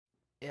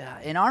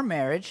In our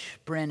marriage,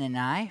 Bryn and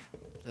I,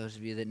 those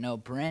of you that know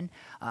Bryn,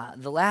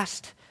 the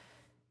last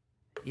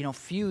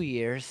few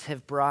years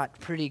have brought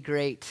pretty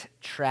great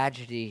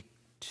tragedy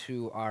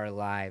to our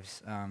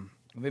lives.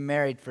 We've been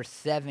married for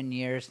 7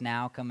 years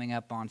now, coming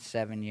up on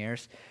 7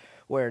 years.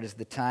 Where does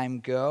the time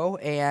go?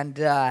 And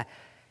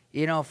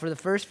for the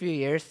first few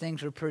years,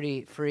 things were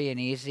pretty free and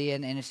easy,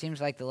 and it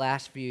seems like the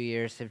last few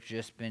years have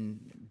just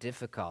been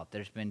difficult.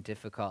 There's been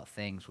difficult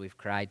things. We've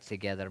cried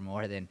together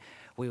more than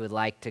we would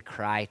like to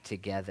cry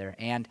together.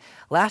 And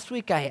last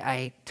week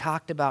I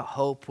talked about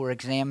hope. We're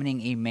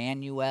examining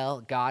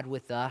Immanuel, God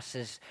with us,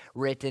 as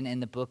written in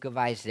the book of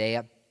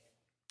Isaiah.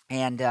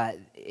 And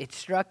it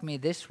struck me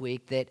this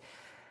week that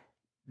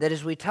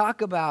as we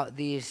talk about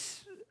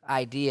these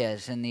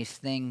ideas and these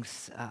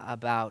things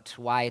about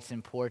why it's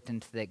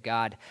important that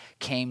God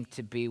came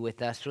to be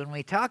with us, when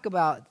we talk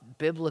about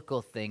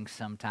biblical things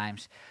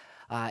sometimes,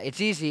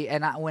 it's easy,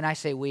 and when I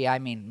say we, I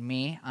mean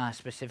me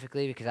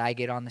specifically, because I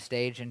get on the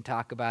stage and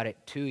talk about it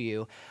to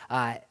you.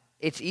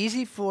 It's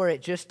easy for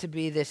it just to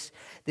be this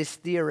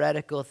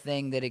theoretical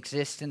thing that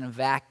exists in a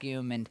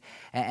vacuum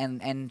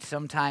and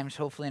sometimes,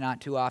 hopefully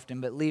not too often,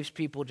 but leaves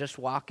people just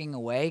walking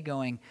away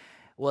going,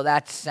 well,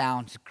 that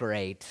sounds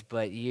great,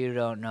 but you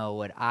don't know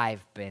what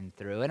I've been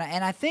through.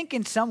 And I think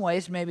in some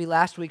ways, maybe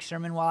last week's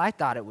sermon, while I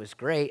thought it was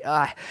great,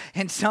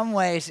 in some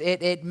ways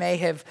it may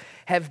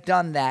have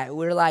done that.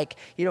 We're like,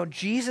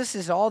 Jesus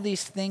is all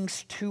these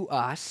things to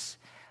us,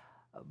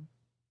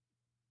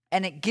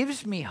 and it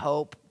gives me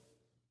hope,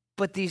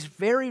 but these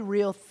very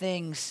real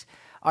things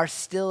are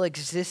still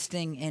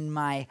existing in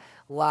my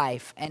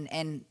life.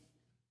 And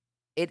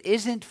it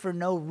isn't for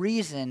no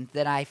reason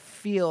that I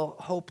feel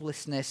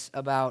hopelessness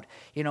about,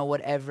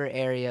 whatever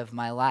area of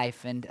my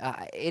life. And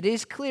it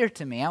is clear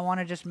to me, I want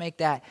to just make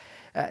that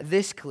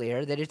this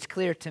clear, that it's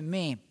clear to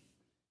me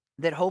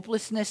that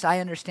hopelessness, I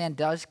understand,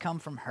 does come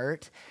from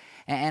hurt,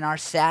 and our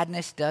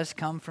sadness does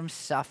come from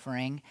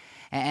suffering,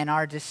 and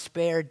our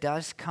despair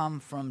does come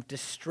from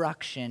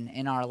destruction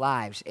in our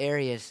lives,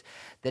 areas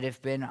that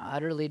have been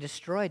utterly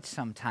destroyed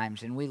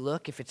sometimes. And we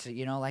look, if it's,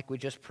 like we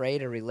just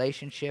prayed, a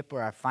relationship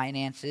or our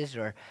finances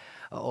or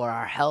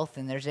our health,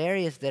 and there's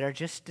areas that are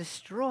just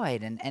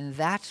destroyed, and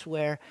that's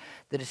where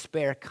the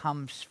despair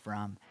comes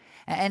from.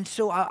 And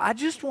so I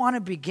just want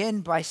to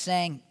begin by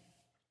saying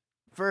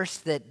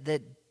first that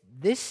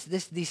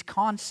these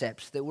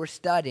concepts that we're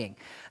studying,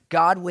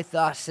 God with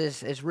us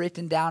is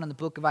written down in the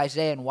book of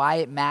Isaiah, and why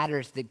it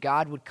matters that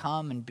God would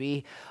come and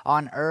be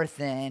on earth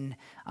in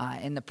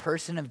the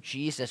person of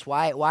Jesus,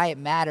 why it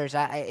matters.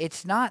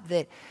 It's not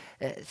that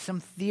some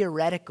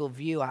theoretical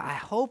view. I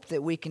hope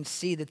that we can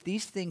see that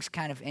these things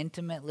kind of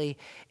intimately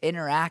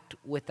interact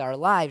with our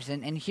lives.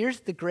 And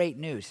here's the great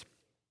news.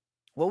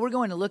 What we're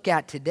going to look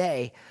at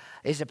today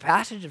is a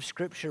passage of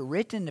Scripture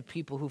written to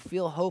people who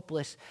feel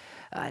hopeless,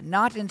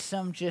 not in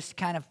some just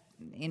kind of,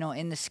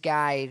 in the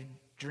sky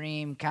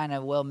dream kind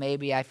of, well,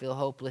 maybe I feel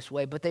hopeless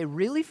way, but they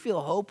really feel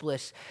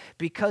hopeless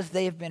because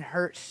they have been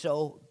hurt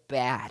so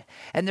bad.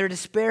 And their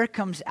despair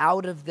comes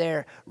out of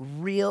their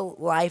real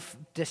life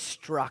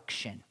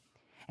destruction.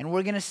 And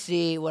we're going to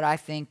see what I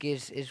think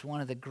is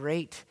one of the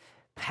great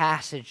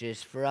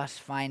passages for us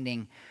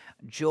finding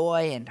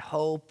joy and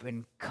hope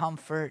and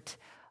comfort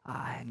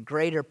and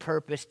greater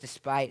purpose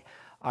despite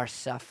our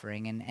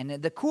suffering.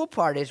 And the cool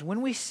part is when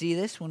we see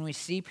this, when we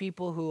see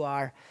people who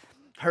are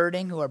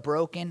hurting, who are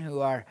broken, who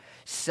are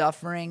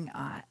suffering,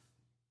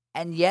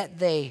 and yet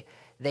they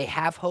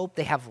have hope,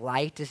 they have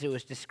light, as it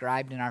was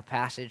described in our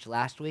passage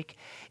last week,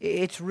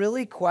 it's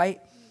really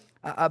quite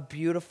a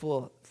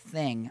beautiful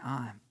thing.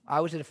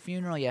 I was at a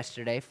funeral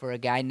yesterday for a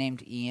guy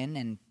named Ian,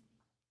 and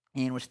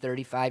Ian was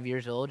 35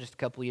 years old, just a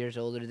couple years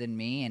older than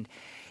me, and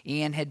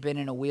Ian had been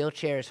in a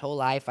wheelchair his whole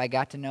life. I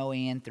got to know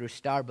Ian through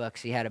Starbucks.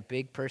 He had a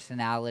big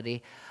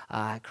personality,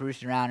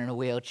 cruised around in a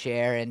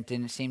wheelchair, and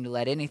didn't seem to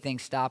let anything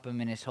stop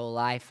him in his whole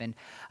life. And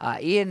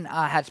Ian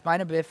had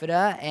spina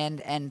bifida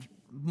and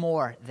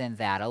more than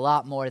that, a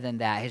lot more than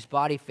that. His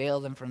body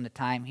failed him from the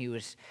time he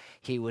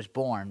was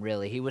born,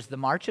 really. He was the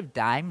March of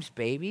Dimes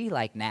baby,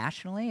 like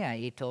nationally.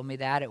 He told me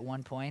that at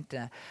one point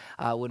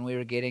when we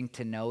were getting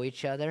to know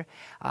each other.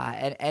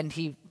 And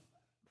he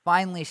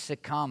finally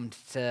succumbed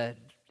to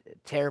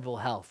terrible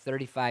health,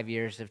 35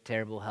 years of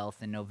terrible health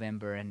in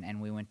November,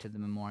 and we went to the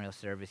memorial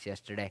service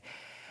yesterday.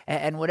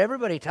 And what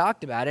everybody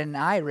talked about, and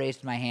I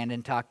raised my hand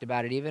and talked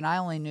about it even, I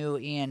only knew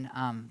Ian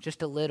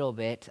just a little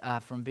bit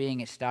from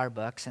being at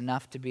Starbucks,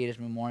 enough to be at his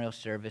memorial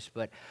service,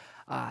 but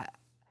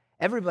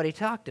everybody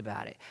talked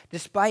about it.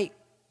 Despite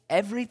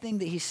everything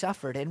that he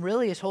suffered, and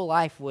really his whole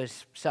life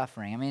was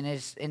suffering. I mean,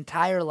 his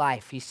entire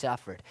life he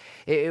suffered.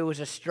 It was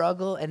a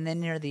struggle, and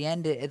then near the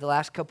end, the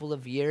last couple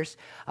of years,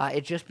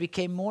 it just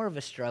became more of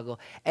a struggle.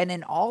 And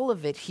in all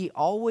of it, he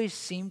always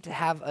seemed to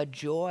have a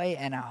joy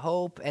and a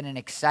hope and an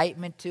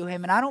excitement to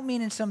him. And I don't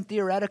mean in some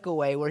theoretical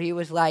way where he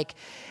was like,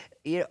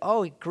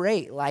 oh,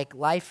 great, like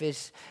life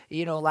is,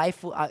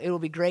 life, it will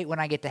be great when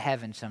I get to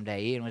heaven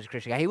someday. Ian was a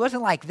Christian guy. He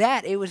wasn't like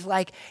that. It was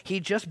like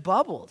he just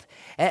bubbled.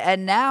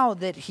 And now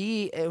that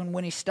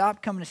when he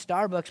stopped coming to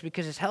Starbucks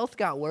because his health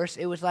got worse,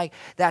 it was like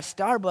that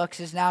Starbucks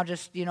is now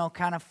just,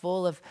 kind of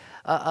full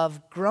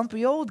of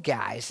grumpy old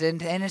guys.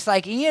 And it's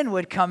like Ian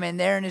would come in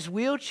there in his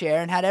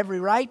wheelchair and had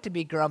every right to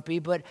be grumpy,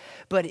 but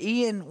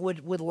Ian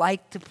would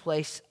like to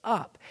place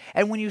up.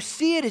 And when you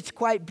see it, it's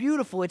quite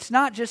beautiful. It's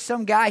not just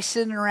some guy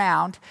sitting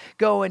around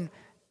going,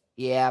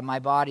 yeah, my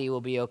body will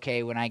be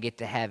okay when I get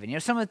to heaven.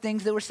 Some of the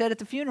things that were said at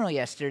the funeral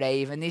yesterday,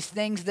 even these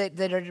things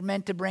that are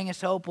meant to bring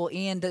us hope. Well,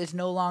 Ian is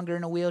no longer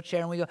in a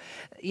wheelchair, and we go,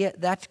 yeah,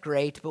 that's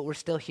great, but we're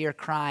still here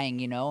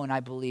crying, and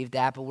I believe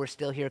that, but we're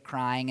still here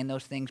crying, and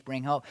those things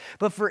bring hope.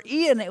 But for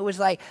Ian, it was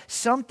like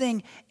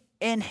something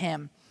in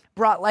him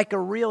brought like a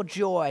real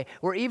joy,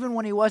 where even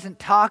when he wasn't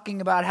talking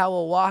about how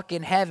we'll walk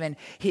in heaven,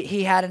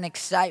 he had an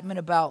excitement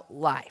about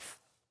life.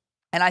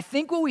 And I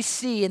think what we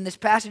see in this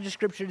passage of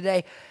Scripture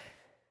today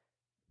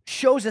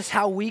shows us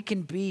how we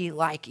can be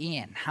like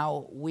Ian,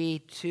 how we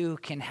too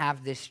can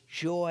have this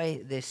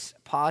joy, this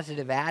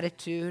positive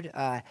attitude,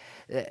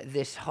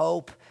 this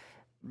hope,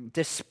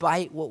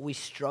 despite what we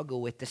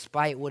struggle with,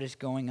 despite what is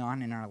going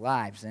on in our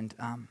lives.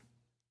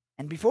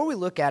 And before we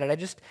look at it,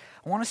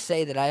 I want to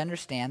say that I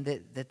understand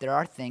that there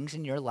are things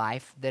in your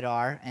life that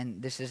are,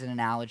 and this is an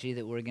analogy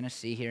that we're going to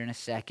see here in a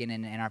second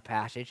in our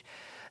passage,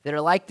 that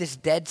are like this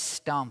dead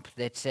stump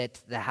that's at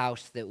the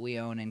house that we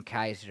own in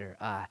Kaiser.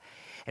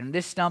 And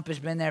this stump has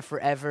been there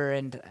forever,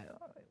 and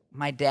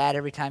my dad,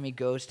 every time he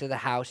goes to the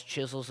house,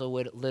 chisels a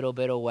little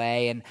bit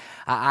away, and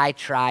I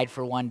tried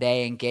for one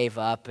day and gave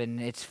up, and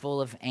it's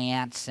full of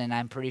ants, and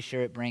I'm pretty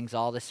sure it brings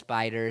all the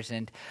spiders,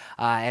 and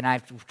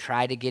I've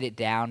tried to get it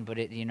down, but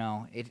it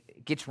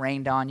gets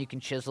rained on. You can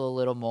chisel a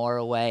little more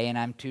away, and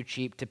I'm too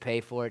cheap to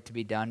pay for it to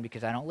be done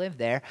because I don't live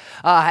there.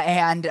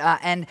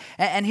 And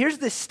here's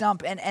this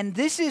stump, and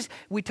this is,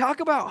 we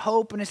talk about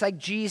hope, and it's like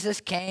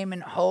Jesus came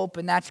and hope,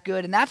 and that's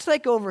good, and that's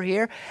like over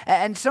here,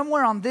 and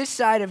somewhere on this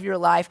side of your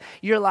life,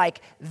 you're like,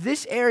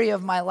 this area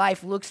of my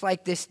life looks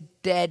like this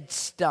dead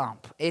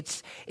stump.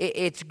 It's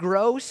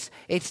gross.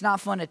 It's not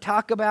fun to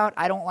talk about.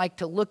 I don't like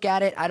to look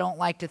at it. I don't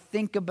like to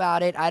think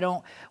about it. I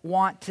don't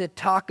want to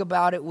talk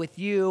about it with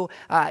you.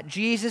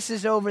 Jesus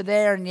is over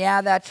there, and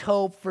yeah, that's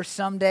hope for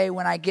someday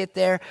when I get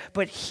there.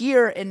 But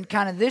here in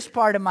kind of this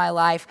part of my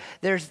life,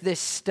 there's this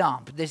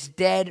stump, this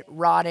dead,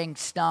 rotting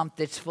stump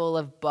that's full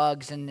of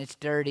bugs, and it's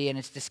dirty, and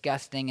it's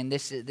disgusting, and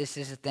this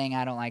is a thing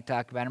I don't like to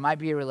talk about. It might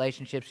be your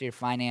relationships or your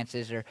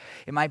finances, or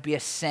it might be a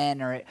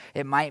sin, or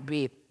it might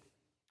be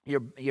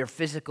your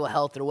physical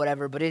health or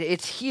whatever, but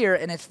it's here,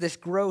 and it's this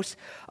gross,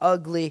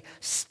 ugly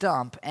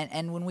stump.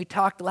 And when we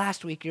talked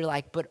last week, you're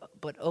like,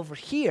 but over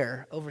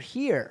here,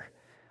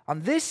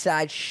 on this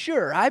side,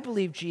 sure, I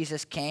believe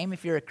Jesus came.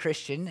 If you're a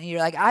Christian, and you're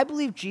like, I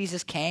believe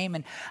Jesus came,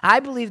 and I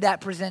believe that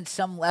presents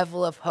some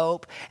level of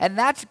hope, and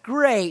that's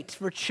great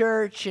for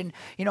church, and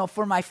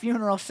for my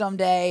funeral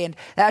someday, and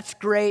that's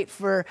great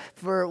for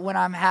when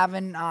I'm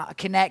having a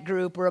connect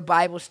group or a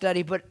Bible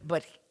study.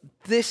 But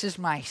this is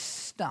my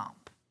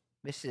stump.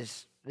 This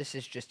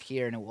is just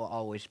here, and it will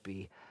always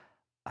be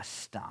a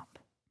stump.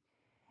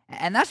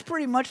 And that's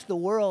pretty much the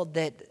world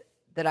that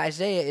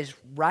Isaiah is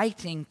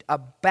writing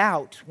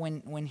about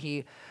when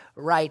he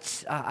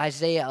writes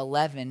Isaiah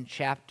 11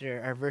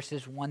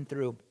 verses 1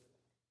 through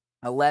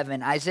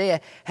 11. Isaiah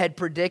had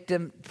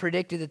predicted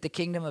that the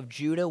kingdom of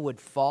Judah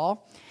would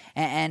fall,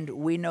 and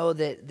we know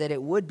that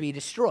it would be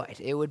destroyed.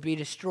 It would be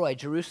destroyed.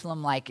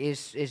 Jerusalem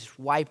is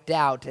wiped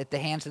out at the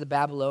hands of the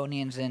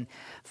Babylonians in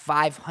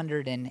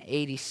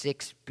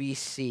 586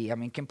 BC. I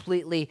mean,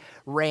 completely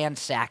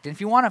ransacked. And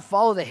if you want to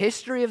follow the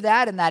history of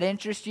that and that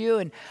interests you,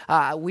 and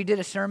we did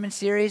a sermon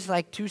series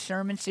 2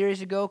 sermon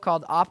series ago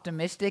called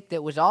Optimistic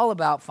that was all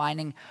about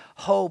finding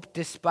hope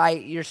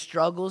despite your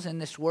struggles in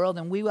this world.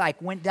 And we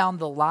went down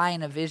the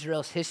line of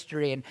Israel's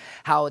history and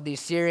how the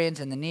Assyrians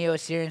and the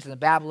Neo-Assyrians and the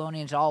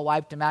Babylonians all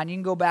wiped them out. And you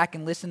can go back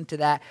and listen to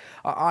that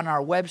on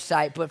our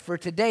website. But for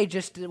today,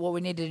 just what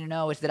we needed to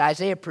know is that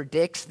Isaiah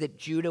predicts that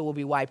Judah will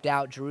be wiped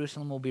out,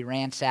 Jerusalem will be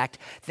ransacked,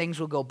 things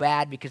will go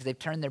bad because they've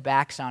turned their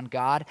backs on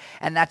God.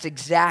 And that's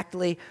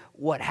exactly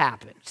what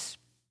happens,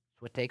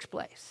 what takes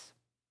place.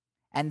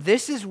 And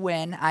this is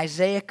when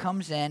Isaiah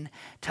comes in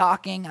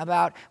talking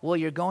about, well,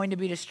 you're going to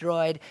be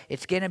destroyed,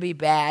 it's going to be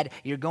bad,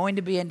 you're going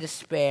to be in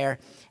despair.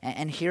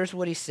 And here's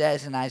what he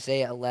says in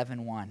Isaiah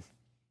 11:1.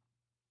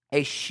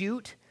 A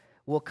shoot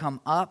will come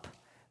up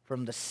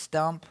from the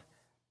stump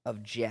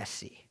of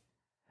Jesse.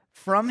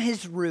 From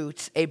his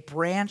roots a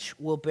branch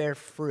will bear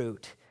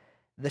fruit.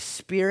 The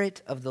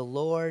Spirit of the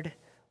Lord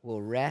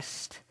will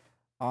rest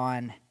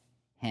on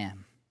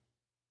him.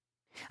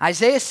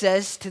 Isaiah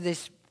says to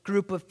this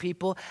group of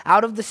people,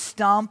 out of the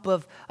stump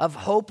of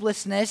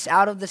hopelessness,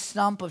 out of the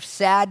stump of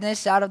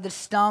sadness, out of the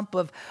stump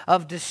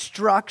of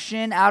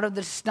destruction, out of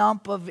the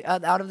stump of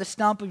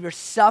your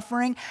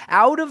suffering,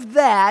 out of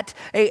that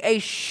a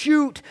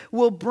shoot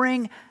will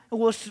bring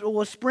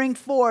will spring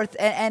forth,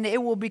 and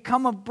it will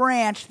become a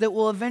branch that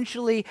will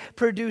eventually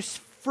produce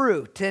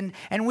fruit. And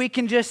we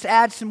can just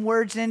add some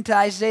words into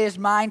Isaiah's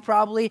mind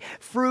probably.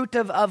 Fruit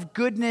of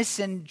goodness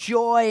and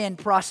joy and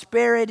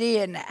prosperity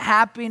and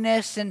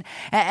happiness. And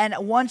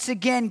once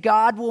again,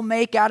 God will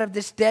make out of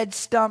this dead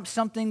stump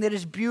something that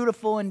is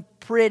beautiful and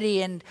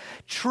pretty and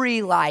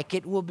tree-like.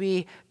 It will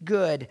be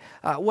good.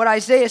 What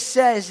Isaiah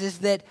says is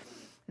that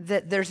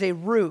there's a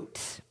root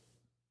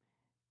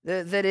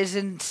that is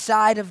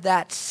inside of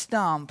that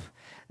stump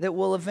that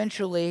will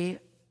eventually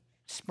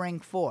spring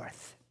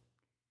forth.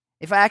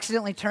 If I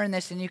accidentally turn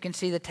this and you can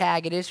see the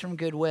tag, it is from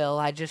Goodwill.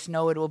 I just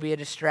know it will be a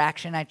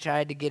distraction. I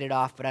tried to get it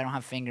off, but I don't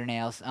have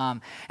fingernails.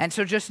 And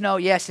so just know,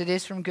 yes, it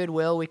is from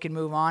Goodwill. We can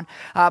move on.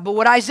 But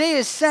what Isaiah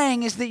is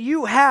saying is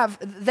that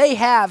they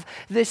have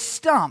this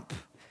stump,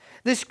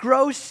 this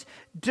gross,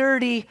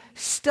 dirty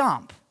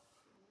stump.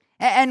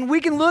 And we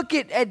can look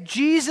at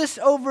Jesus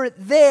over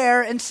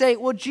there and say,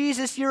 well,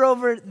 Jesus, you're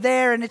over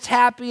there and it's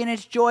happy and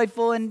it's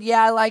joyful. And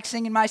yeah, I like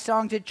singing my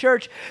songs at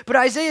church. But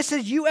Isaiah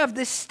says, you have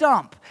this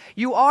stump.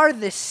 You are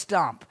this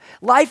stump.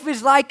 Life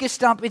is like a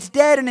stump. It's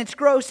dead and it's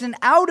gross. And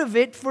out of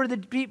it, for the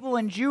people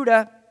in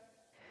Judah,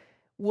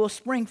 will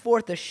spring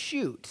forth a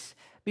shoot.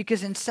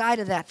 Because inside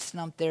of that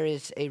stump, there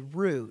is a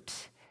root.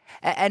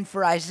 And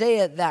for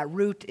Isaiah, that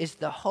root is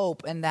the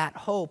hope. And that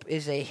hope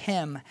is a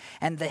hymn.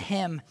 And the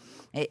hymn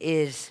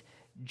is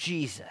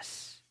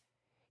Jesus.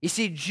 You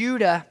see,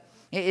 Judah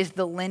is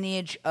the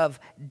lineage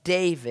of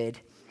David.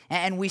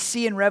 And we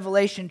see in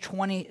Revelation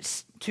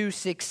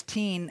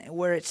 22:16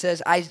 where it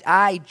says,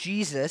 I,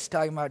 Jesus,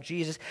 talking about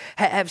Jesus,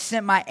 have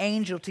sent my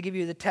angel to give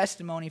you the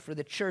testimony for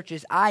the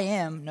churches. I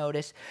am,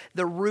 notice,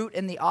 the root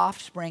and the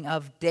offspring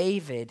of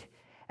David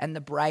and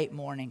the bright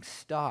morning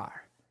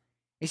star.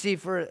 You see,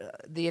 for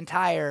the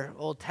entire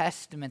Old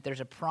Testament, there's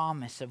a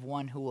promise of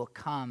one who will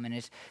come. And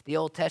as the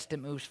Old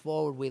Testament moves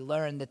forward, we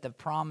learn that the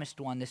promised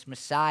one, this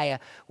Messiah,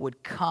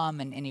 would come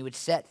and he would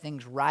set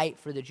things right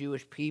for the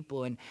Jewish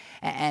people.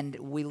 And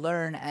we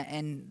learn,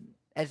 and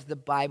as the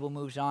Bible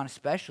moves on,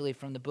 especially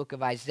from the book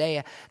of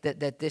Isaiah,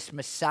 that this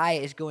Messiah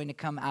is going to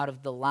come out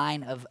of the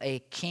line of a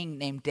king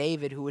named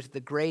David, who was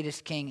the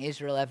greatest king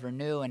Israel ever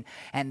knew.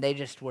 And they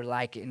just were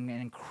like an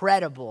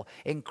incredible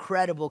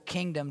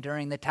kingdom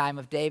during the time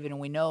of David. And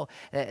we know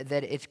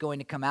that it's going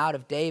to come out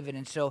of David.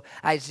 And so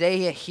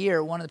Isaiah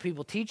here, one of the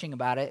people teaching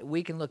about it,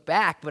 we can look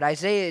back, but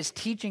Isaiah is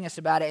teaching us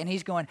about it. And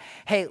he's going,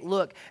 hey,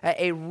 look,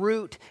 a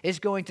root is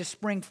going to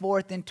spring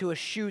forth into a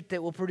shoot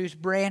that will produce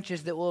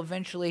branches that will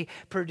eventually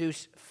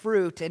produce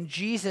fruit. And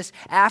Jesus,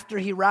 after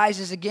he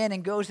rises again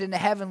and goes into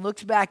heaven,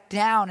 looks back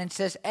down and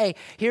says, hey,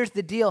 here's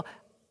the deal.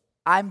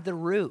 I'm the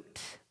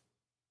root.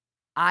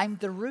 I'm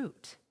the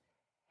root.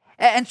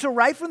 And so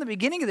right from the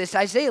beginning of this,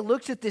 Isaiah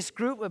looks at this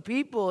group of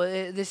people,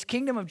 this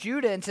kingdom of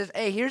Judah, and says,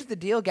 hey, here's the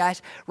deal,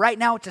 guys. Right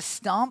now it's a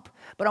stump,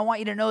 but I want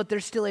you to know that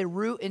there's still a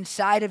root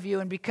inside of you.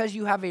 And because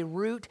you have a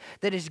root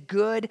that is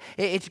good,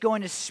 it's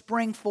going to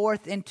spring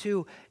forth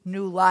into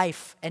new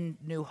life and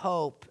new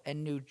hope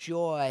and new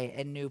joy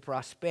and new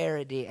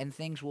prosperity. And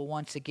things will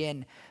once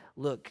again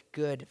look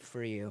good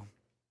for you.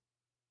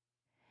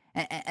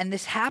 And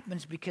this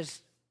happens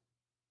because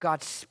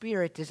God's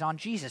Spirit is on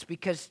Jesus,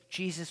 because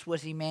Jesus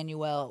was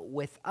Immanuel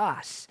with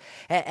us,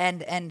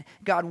 and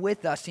God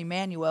with us,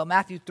 Immanuel.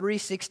 Matthew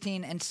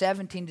 3:16 and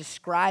 17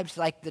 describes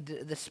like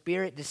the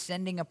Spirit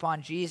descending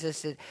upon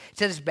Jesus. It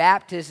says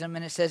baptism,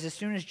 and it says as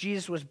soon as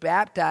Jesus was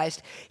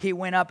baptized, he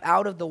went up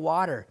out of the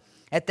water.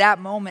 At that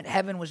moment,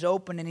 heaven was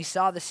opened, and he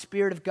saw the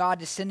Spirit of God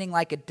descending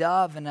like a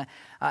dove,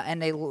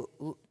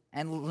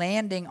 and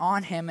landing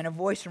on him, and a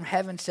voice from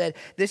heaven said,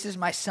 "This is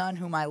my Son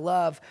whom I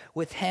love.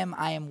 With him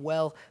I am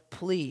well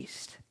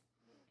pleased."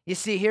 You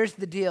see, here's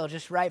the deal,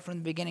 just right from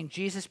the beginning.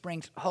 Jesus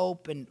brings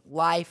hope and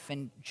life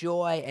and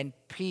joy and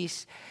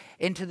peace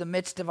into the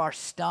midst of our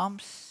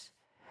stumps,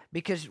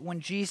 because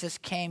when Jesus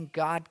came,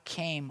 God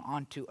came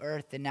onto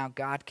earth, and now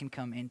God can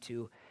come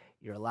into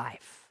your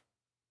life.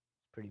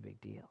 Pretty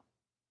big deal.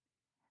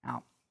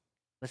 Now,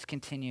 let's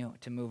continue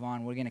to move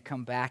on. We're going to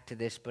come back to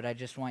this, but I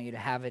just want you to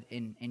have it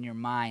in your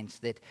minds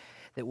that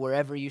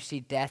wherever you see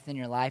death in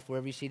your life,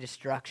 wherever you see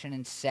destruction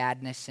and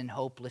sadness and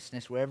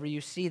hopelessness, wherever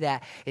you see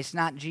that, it's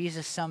not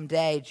Jesus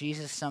someday.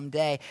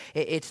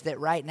 It's that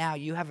right now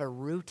you have a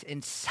root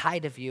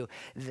inside of you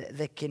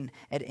that can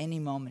at any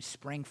moment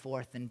spring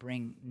forth and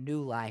bring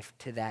new life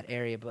to that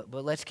area. But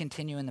let's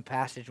continue in the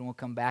passage and we'll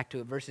come back to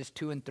it. Verses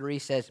 2 and 3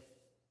 says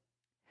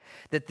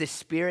that the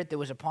Spirit that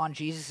was upon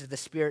Jesus is the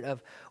Spirit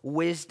of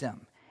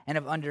wisdom and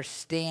of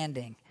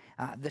understanding,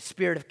 the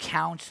Spirit of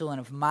counsel and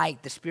of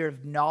might, the Spirit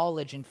of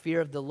knowledge and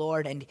fear of the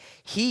Lord, and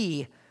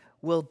he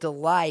will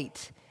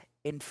delight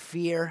in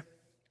fear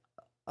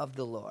of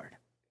the Lord.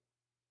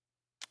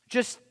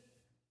 Just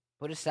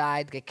put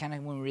aside, kind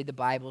of when we read the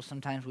Bible,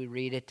 sometimes we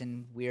read it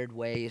in weird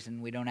ways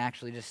and we don't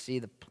actually just see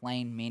the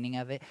plain meaning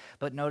of it.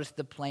 But notice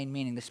the plain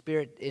meaning. The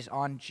Spirit is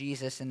on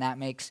Jesus, and that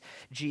makes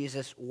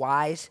Jesus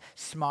wise,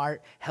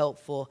 smart,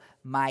 helpful,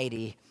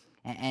 mighty,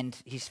 and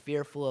he's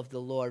fearful of the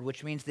Lord,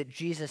 which means that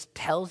Jesus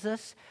tells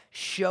us,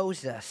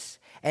 shows us,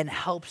 and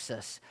helps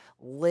us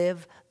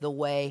live the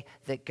way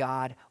that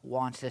God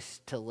wants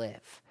us to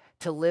live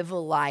a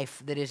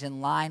life that is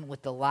in line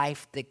with the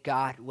life that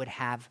God would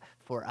have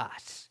for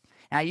us.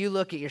 Now, you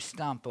look at your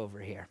stump over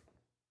here.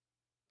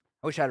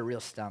 I wish I had a real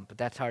stump, but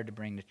that's hard to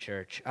bring to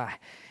church.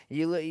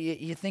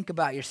 You think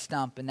about your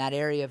stump and that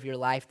area of your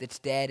life that's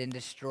dead and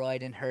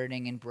destroyed and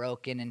hurting and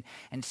broken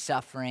and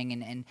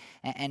suffering.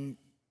 And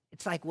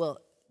it's like, well,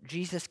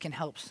 Jesus can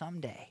help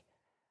someday.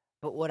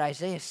 But what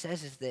Isaiah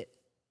says is that,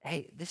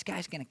 hey, this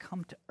guy's going to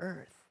come to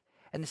earth.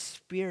 And the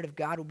Spirit of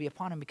God will be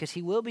upon him because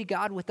he will be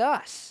God with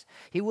us.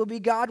 He will be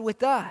God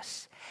with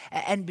us.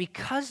 And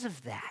because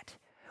of that,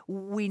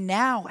 we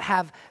now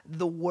have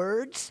the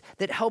words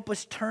that help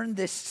us turn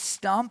this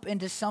stump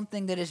into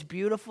something that is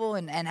beautiful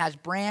and has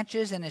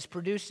branches and is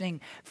producing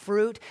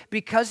fruit.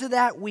 Because of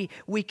that, we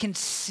can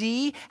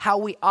see how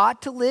we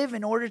ought to live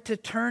in order to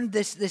turn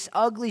this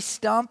ugly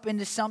stump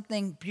into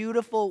something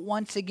beautiful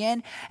once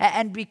again.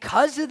 And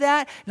because of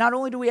that, not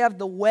only do we have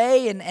the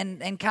way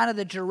and kind of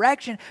the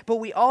direction, but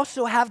we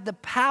also have the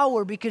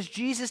power because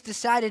Jesus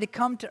decided to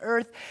come to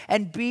earth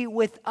and be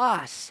with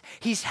us.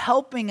 He's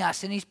helping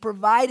us and he's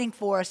providing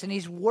for us. And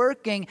he's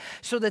working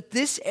so that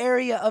this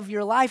area of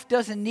your life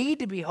doesn't need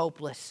to be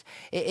hopeless.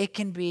 It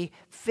can be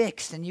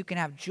fixed and you can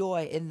have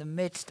joy in the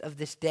midst of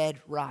this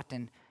dead,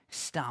 rotten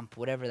stump,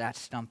 whatever that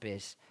stump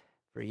is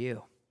for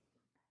you.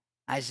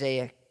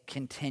 Isaiah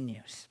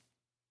continues.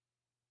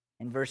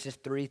 In verses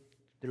 3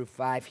 through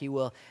 5, he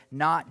will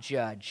not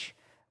judge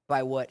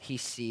by what he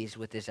sees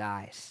with his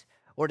eyes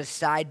or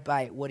decide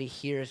by what he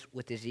hears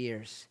with his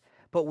ears.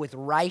 But with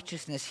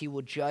righteousness he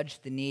will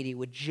judge the needy.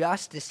 With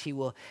justice he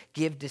will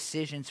give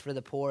decisions for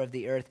the poor of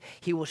the earth.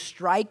 He will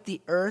strike the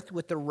earth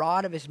with the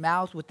rod of his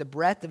mouth. With the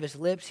breath of his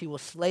lips he will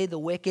slay the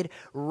wicked.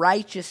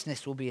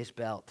 Righteousness will be his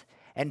belt,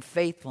 and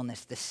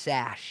faithfulness the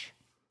sash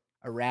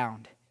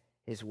around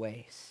his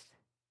waist.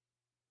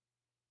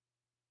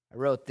 I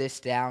wrote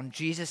this down.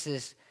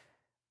 Jesus'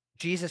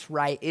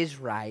 right is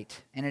right,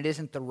 and it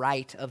isn't the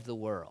right of the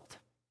world.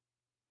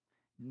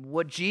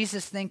 What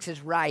Jesus thinks is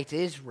right,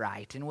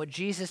 and what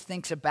Jesus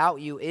thinks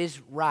about you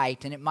is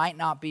right, and it might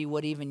not be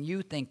what even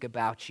you think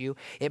about you.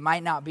 It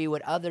might not be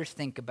what others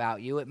think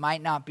about you. It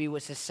might not be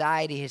what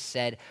society has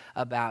said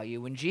about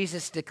you. When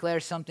Jesus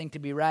declares something to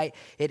be right,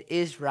 it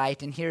is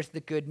right, and here's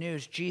the good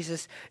news.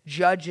 Jesus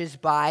judges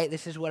by,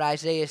 this is what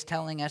Isaiah is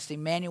telling us,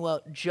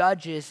 Immanuel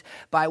judges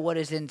by what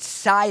is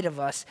inside of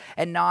us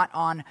and not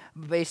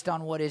based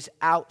on what is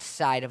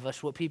outside of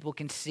us, what people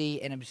can see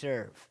and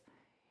observe.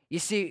 You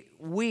see,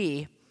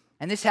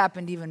 and this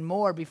happened even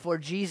more before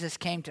Jesus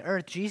came to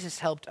earth, Jesus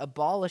helped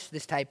abolish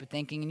this type of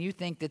thinking, and you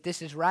think that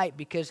this is right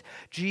because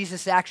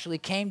Jesus actually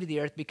came to the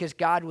earth, because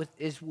God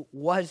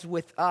was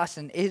with us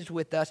and is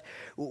with us.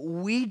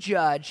 We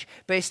judge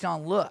based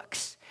on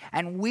looks,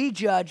 and we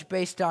judge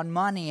based on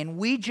money, and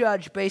we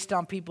judge based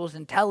on people's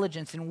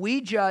intelligence, and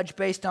we judge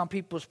based on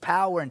people's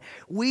power, and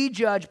we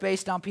judge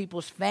based on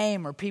people's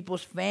fame or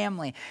people's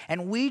family,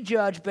 and we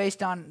judge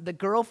based on the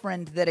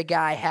girlfriend that a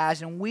guy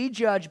has, and we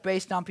judge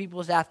based on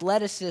people's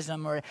athleticism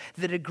or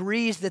the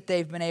degrees that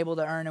they've been able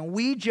to earn, and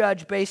we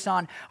judge based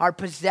on our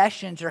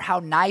possessions or how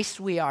nice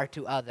we are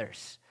to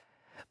others.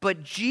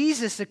 But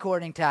Jesus,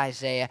 according to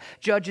Isaiah,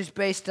 judges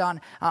based on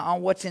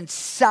what's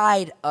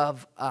inside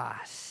of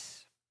us.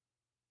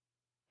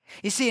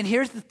 You see, and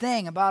here's the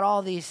thing about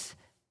all these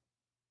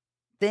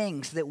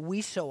things that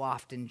we so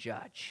often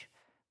judge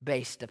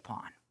based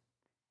upon.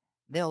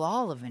 They'll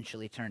all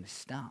eventually turn to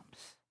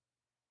stumps.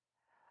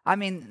 I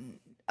mean,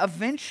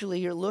 eventually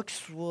your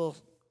looks will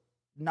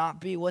not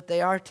be what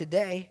they are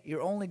today.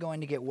 You're only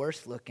going to get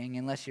worse looking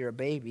unless you're a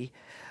baby.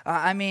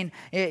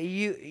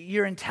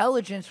 Your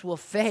intelligence will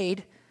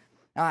fade.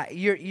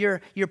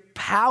 Your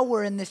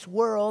power in this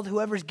world,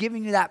 whoever's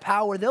giving you that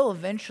power, they'll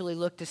eventually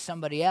look to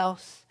somebody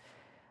else.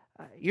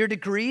 Your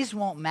degrees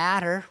won't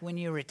matter when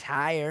you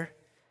retire.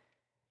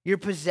 Your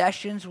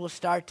possessions will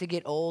start to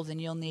get old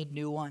and you'll need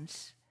new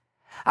ones.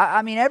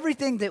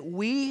 Everything that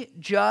we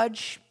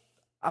judge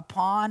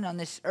upon on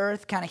this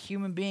earth, kind of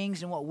human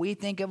beings, and what we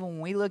think of when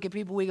we look at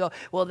people, we go,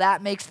 well,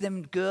 that makes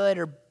them good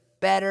or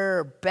better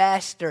or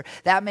best, or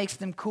that makes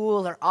them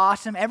cool or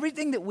awesome.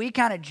 Everything that we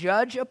kind of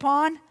judge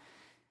upon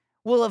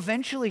will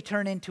eventually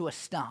turn into a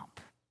stump.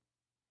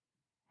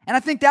 And I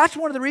think that's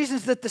one of the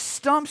reasons that the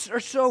stumps are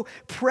so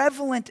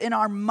prevalent in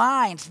our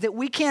minds, that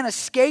we can't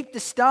escape the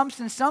stumps.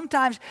 And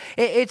sometimes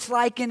it's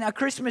like in A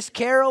Christmas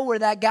Carol where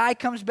that guy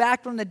comes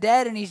back from the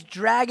dead and he's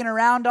dragging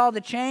around all the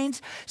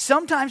chains.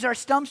 Sometimes our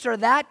stumps are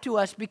that to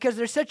us because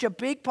they're such a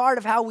big part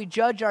of how we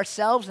judge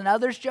ourselves and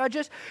others judge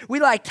us.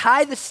 We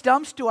tie the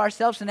stumps to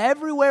ourselves, and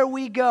everywhere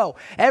we go,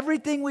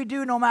 everything we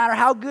do, no matter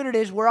how good it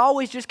is, we're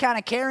always just kind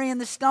of carrying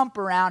the stump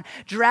around,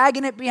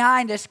 dragging it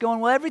behind us, going,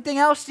 well, everything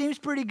else seems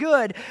pretty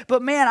good,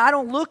 but man, man, I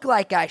don't look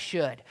like I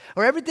should.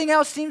 Or everything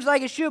else seems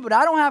like it should, but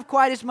I don't have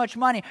quite as much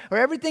money. Or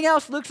everything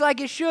else looks like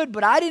it should,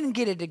 but I didn't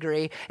get a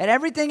degree. And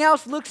everything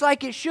else looks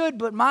like it should,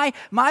 but my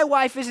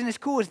wife isn't as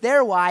cool as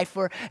their wife.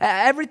 Or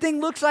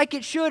everything looks like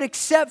it should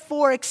except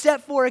for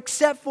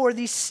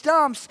these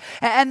stumps.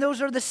 And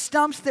those are the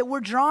stumps that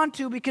we're drawn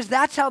to because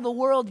that's how the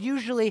world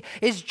usually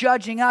is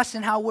judging us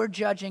and how we're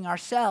judging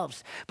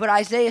ourselves. But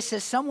Isaiah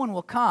says someone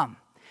will come.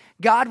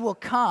 God will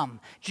come.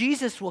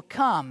 Jesus will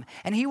come,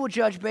 and he will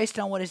judge based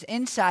on what is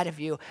inside of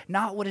you,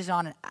 not what is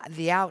on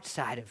the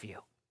outside of you.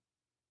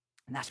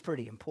 And that's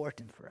pretty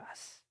important for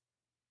us.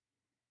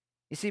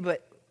 You see,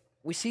 but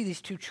we see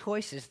these two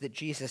choices that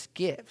Jesus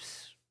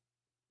gives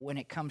when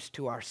it comes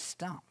to our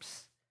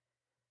stumps.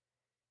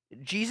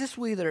 Jesus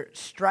will either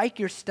strike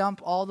your stump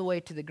all the way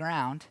to the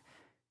ground,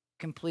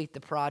 complete the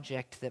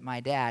project that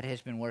my dad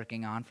has been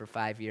working on for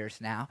 5 years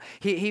now.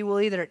 He will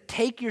either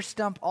take your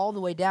stump all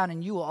the way down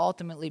and you will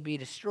ultimately be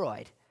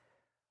destroyed,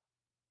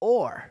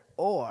 or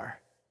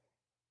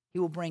he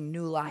will bring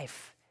new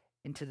life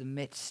into the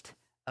midst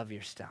of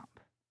your stump.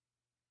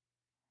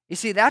 You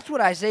see, that's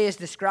what Isaiah is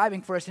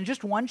describing for us. In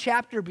just one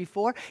chapter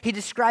before, he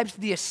describes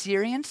the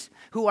Assyrians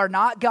who are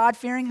not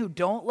God-fearing, who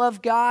don't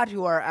love God,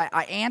 who are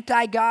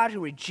anti-God,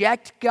 who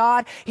reject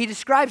God. He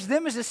describes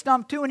them as a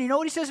stump too. And you know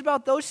what he says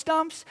about those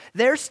stumps?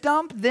 Their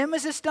stump, them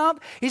as a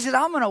stump? He says,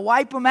 I'm going to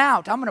wipe them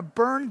out. I'm going to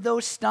burn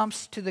those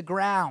stumps to the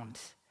ground.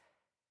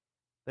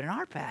 But in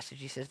our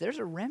passage, he says, there's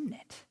a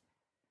remnant.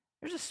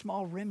 There's a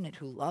small remnant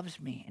who loves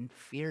me and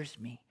fears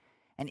me.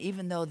 And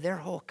even though their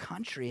whole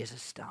country is a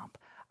stump,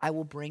 I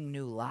will bring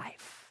new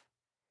life.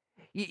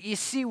 You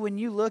see, when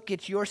you look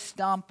at your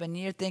stump and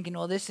you're thinking,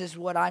 well, this is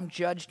what I'm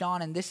judged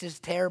on, and this is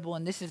terrible,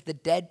 and this is the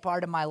dead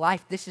part of my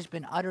life, this has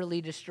been utterly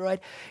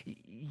destroyed,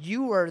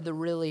 you are the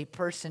really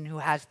person who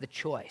has the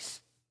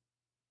choice.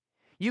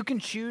 You can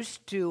choose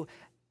to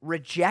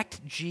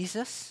reject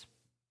Jesus,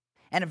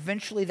 and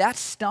eventually that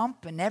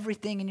stump and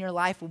everything in your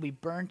life will be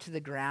burned to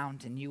the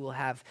ground, and you will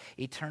have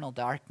eternal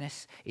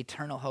darkness,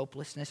 eternal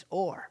hopelessness,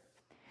 or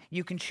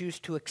you can choose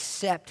to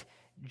accept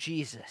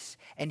Jesus,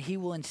 and he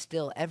will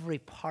instill every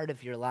part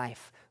of your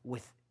life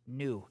with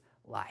new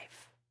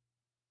life.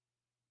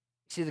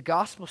 See, the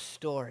gospel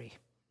story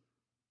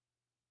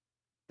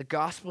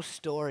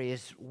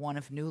is one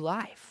of new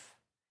life.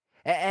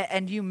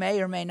 And you may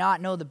or may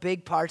not know the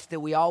big parts that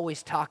we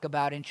always talk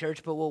about in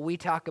church, but what we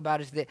talk about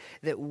is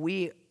that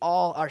we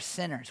all are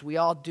sinners. We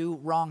all do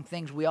wrong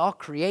things. We all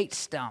create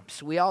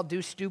stumps. We all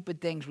do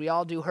stupid things. We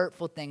all do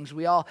hurtful things.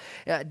 We all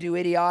do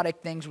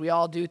idiotic things. We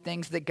all do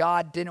things that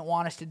God didn't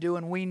want us to do,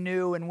 and we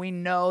knew and we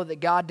know that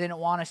God didn't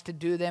want us to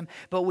do them,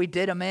 but we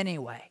did them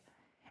anyway.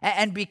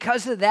 And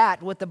because of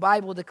that, what the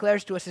Bible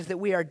declares to us is that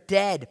we are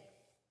dead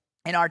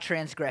in our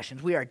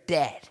transgressions. We are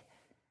dead.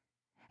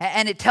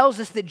 And it tells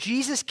us that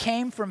Jesus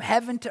came from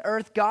heaven to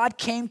earth. God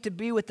came to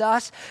be with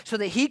us so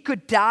that he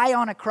could die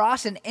on a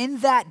cross, and in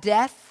that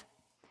death,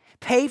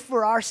 pay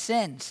for our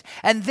sins.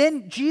 And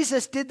then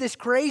Jesus did this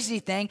crazy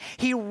thing.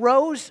 He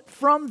rose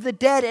from the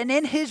dead, and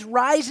in his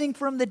rising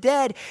from the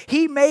dead,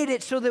 he made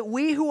it so that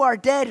we who are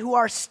dead, who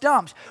are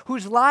stumps,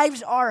 whose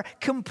lives are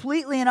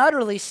completely and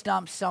utterly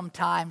stumps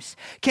sometimes,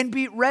 can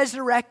be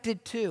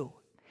resurrected too.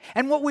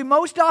 And what we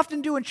most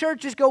often do in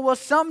church is go, well,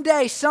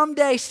 someday,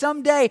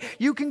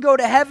 you can go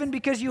to heaven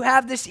because you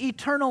have this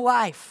eternal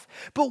life.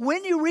 But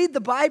when you read the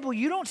Bible,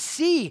 you don't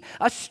see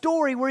a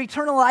story where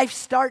eternal life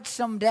starts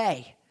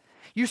someday.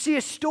 You see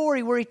a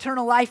story where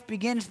eternal life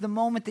begins the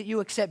moment that you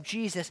accept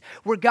Jesus,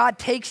 where God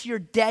takes your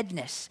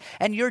deadness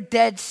and your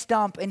dead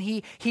stump, and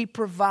he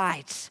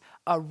provides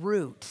a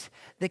root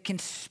that can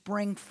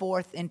spring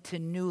forth into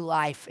new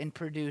life and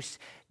produce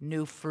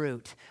new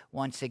fruit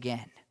once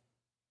again.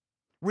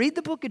 Read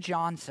the book of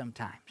John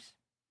sometimes.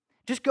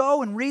 Just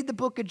go and read the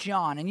book of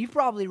John, and you've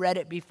probably read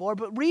it before,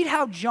 but read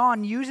how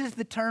John uses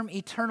the term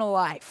eternal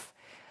life.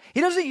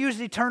 He doesn't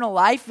use eternal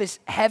life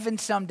as heaven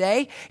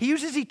someday. He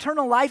uses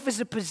eternal life as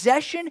a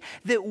possession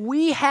that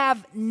we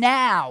have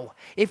now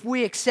if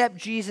we accept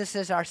Jesus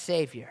as our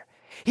Savior.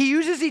 He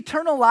uses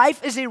eternal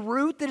life as a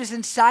root that is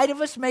inside of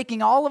us,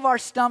 making all of our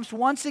stumps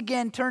once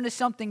again turn to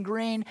something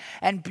green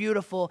and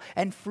beautiful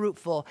and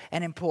fruitful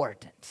and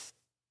important.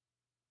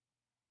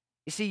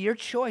 You see, your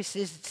choice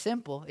is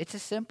simple. It's a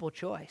simple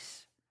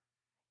choice.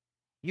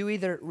 You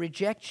either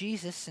reject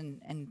Jesus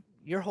and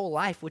your whole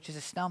life, which is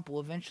a stump, will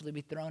eventually be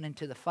thrown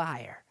into the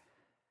fire.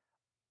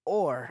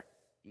 Or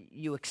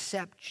you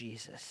accept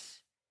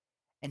Jesus,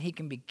 and he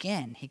can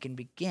begin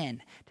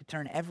to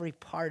turn every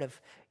part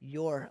of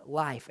your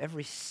life,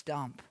 every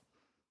stump,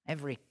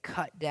 every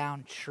cut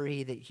down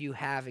tree that you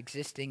have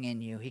existing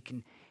in you, he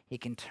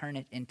can turn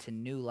it into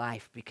new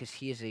life because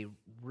he is a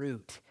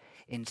root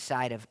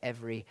inside of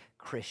every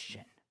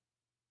Christian.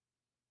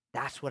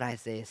 That's what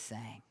Isaiah is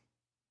saying.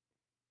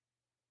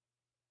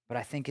 But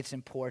I think it's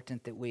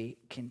important that we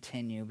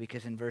continue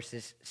because in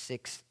verses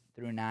 6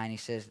 through 9, he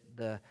says,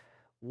 the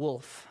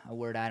wolf, a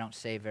word I don't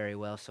say very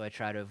well, so I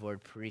try to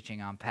avoid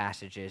preaching on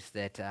passages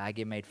that I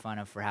get made fun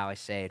of for how I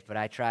say it, but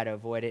I try to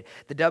avoid it.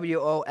 The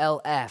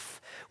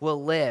wolf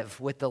will live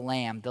with the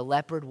lamb. The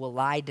leopard will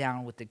lie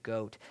down with the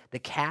goat. The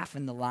calf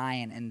and the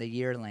lion and the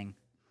yearling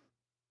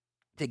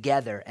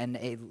together, and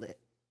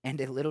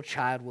a little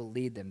child will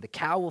lead them. The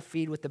cow will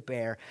feed with the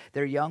bear.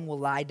 Their young will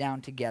lie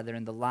down together,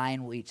 and the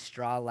lion will eat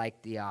straw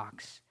like the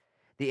ox.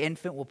 The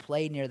infant will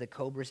play near the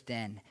cobra's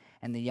den,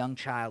 and the young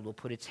child will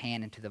put its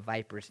hand into the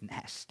viper's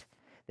nest.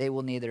 They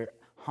will neither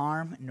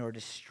harm nor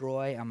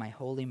destroy on my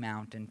holy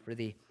mountain, for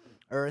the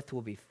earth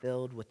will be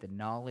filled with the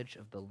knowledge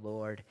of the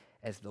Lord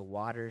as the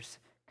waters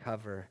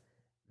cover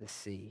the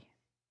sea.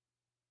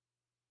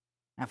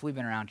 Now, if we've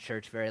been around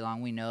church very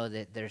long, we know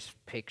that there's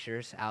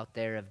pictures out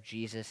there of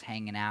Jesus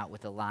hanging out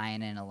with a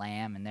lion and a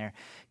lamb, and they're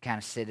kind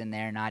of sitting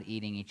there not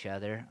eating each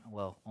other.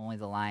 Well, only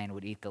the lion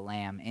would eat the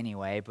lamb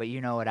anyway, but you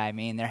know what I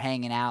mean. They're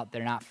hanging out.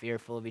 They're not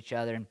fearful of each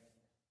other.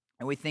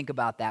 And we think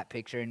about that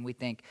picture, and we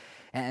think,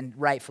 and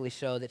rightfully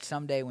so, that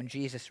someday when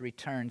Jesus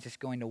returns, it's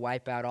going to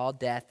wipe out all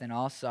death and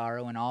all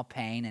sorrow and all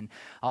pain and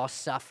all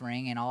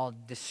suffering and all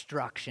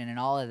destruction and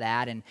all of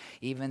that. And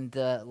even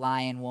the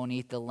lion won't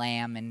eat the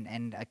lamb,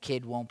 and a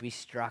kid won't be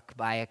struck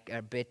by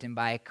or bitten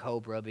by a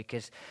cobra,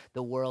 because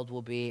the world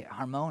will be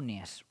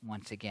harmonious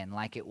once again,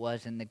 like it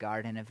was in the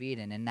Garden of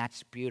Eden. And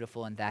that's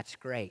beautiful and that's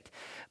great.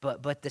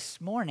 But this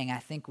morning, I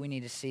think we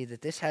need to see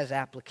that this has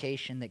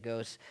application that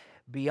goes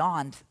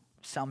beyond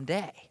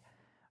someday,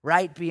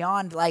 right?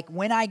 Beyond, like,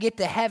 when I get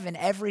to heaven,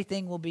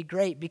 everything will be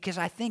great. Because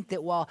I think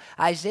that while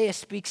Isaiah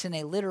speaks in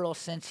a literal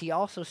sense, he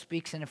also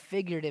speaks in a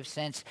figurative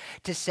sense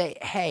to say,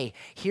 hey,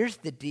 here's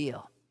the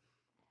deal.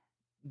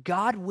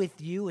 God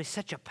with you is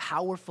such a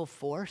powerful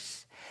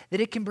force that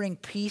it can bring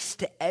peace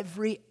to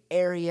every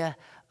area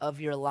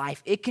of your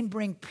life. It can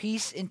bring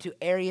peace into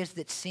areas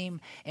that seem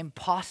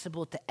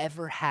impossible to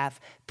ever have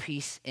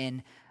peace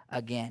in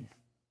again.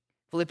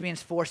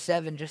 Philippians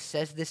 4:7 just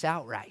says this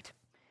outright.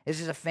 This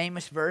is a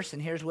famous verse,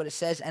 and here's what it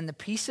says. And the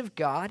peace of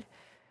God,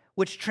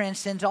 which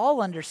transcends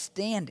all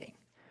understanding,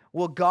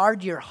 will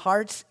guard your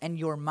hearts and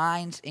your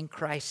minds in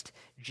Christ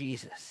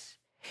Jesus.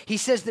 He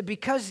says that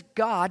because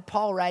God,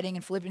 Paul writing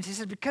in Philippians, he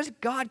says, because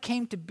God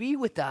came to be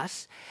with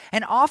us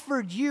and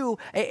offered you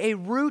a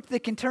root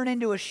that can turn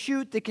into a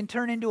shoot, that can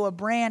turn into a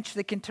branch,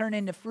 that can turn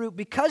into fruit,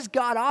 because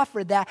God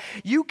offered that,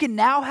 you can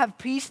now have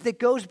peace that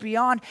goes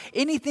beyond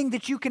anything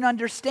that you can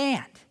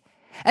understand.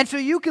 And so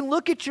you can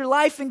look at your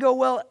life and go,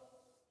 well,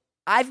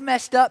 I've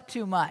messed up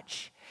too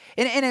much.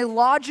 In a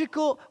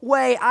logical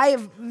way, I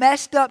have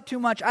messed up too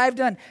much. I've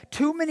done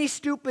too many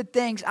stupid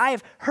things. I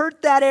have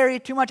hurt that area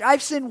too much.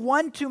 I've sinned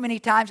one too many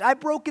times. I've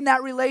broken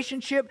that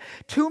relationship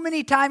too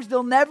many times.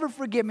 They'll never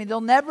forgive me.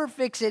 They'll never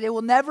fix it. It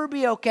will never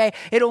be okay.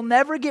 It'll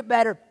never get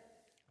better.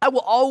 I will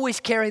always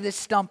carry this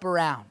stump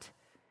around,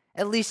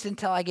 at least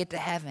until I get to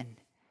heaven.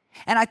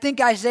 And I think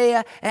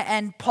Isaiah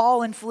and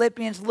Paul in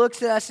Philippians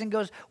looks at us and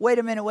goes, wait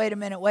a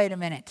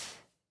minute.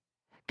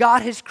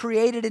 God has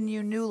created in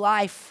you new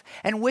life,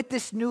 and with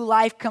this new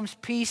life comes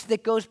peace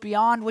that goes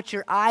beyond what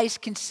your eyes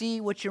can see,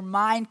 what your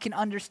mind can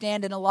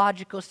understand in a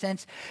logical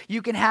sense.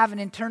 You can have an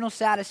internal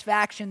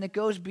satisfaction that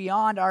goes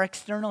beyond our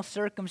external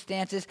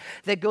circumstances,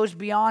 that goes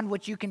beyond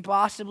what you can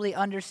possibly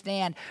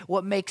understand,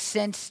 what makes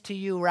sense to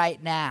you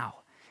right now.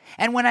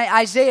 And when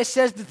Isaiah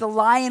says that the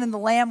lion and the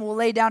lamb will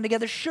lay down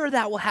together, sure,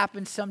 that will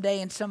happen someday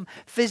in some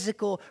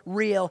physical,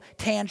 real,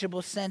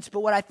 tangible sense. But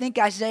what I think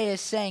Isaiah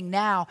is saying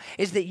now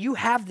is that you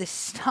have this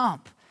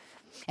stump.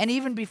 And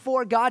even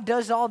before God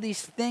does all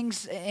these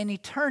things in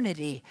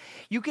eternity,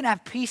 you can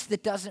have peace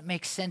that doesn't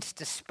make sense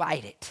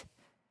despite it.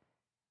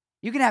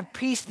 You can have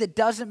peace that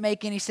doesn't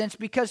make any sense,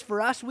 because for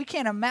us, we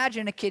can't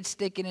imagine a kid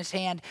sticking his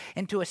hand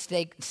into a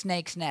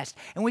snake's nest.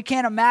 And we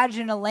can't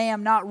imagine a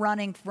lamb not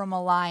running from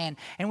a lion.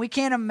 And we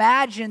can't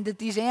imagine that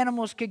these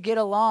animals could get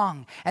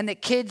along and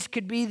that kids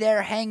could be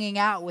there hanging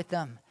out with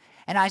them.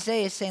 And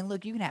Isaiah is saying,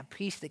 look, you can have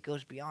peace that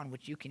goes beyond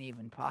what you can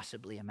even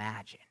possibly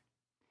imagine,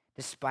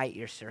 despite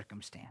your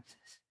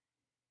circumstances.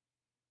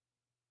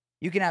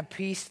 You can have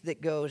peace that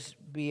goes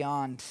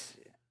beyond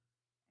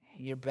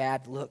your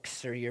bad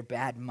looks or your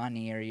bad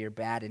money or your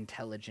bad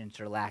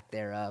intelligence or lack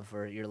thereof,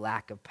 or your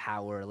lack of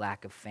power or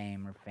lack of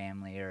fame or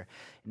family, or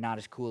not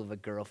as cool of a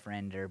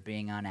girlfriend, or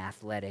being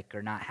unathletic,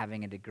 or not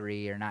having a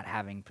degree, or not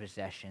having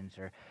possessions,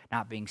 or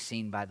not being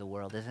seen by the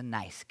world as a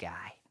nice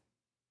guy.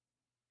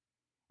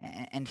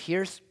 And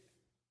here's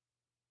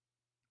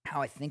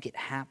how I think it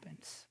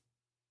happens.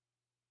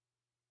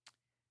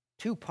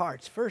 Two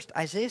parts. First,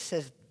 Isaiah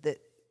says that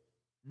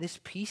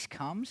this peace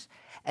comes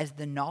as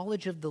the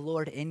knowledge of the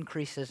Lord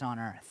increases on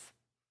earth.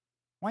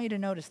 I want you to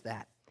notice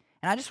that.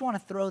 And I just want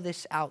to throw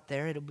this out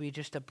there. It'll be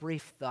just a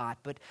brief thought.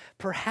 But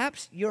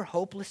perhaps your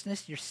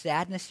hopelessness, your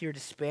sadness, your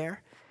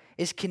despair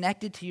is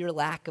connected to your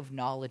lack of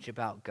knowledge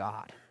about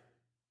God.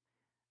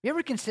 You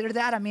ever consider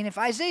that? I mean, if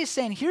Isaiah is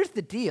saying, here's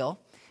the deal.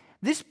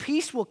 This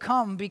peace will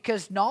come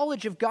because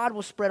knowledge of God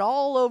will spread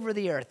all over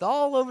the earth,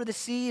 all over the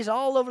seas,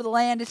 all over the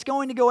land. It's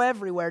going to go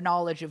everywhere,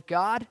 knowledge of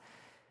God.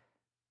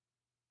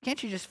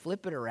 Can't you just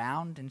flip it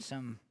around in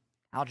some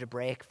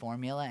algebraic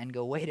formula and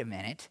go, wait a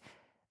minute.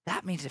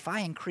 That means if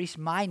I increase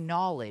my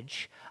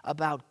knowledge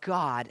about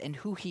God and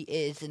who he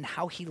is and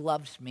how he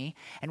loves me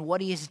and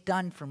what he has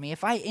done for me,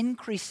 if I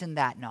increase in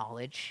that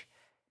knowledge,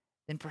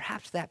 then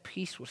perhaps that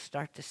peace will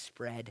start to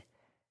spread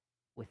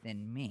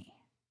within me.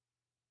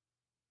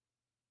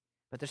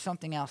 But there's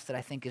something else that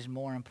I think is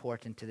more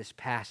important to this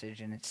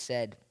passage, and it's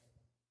said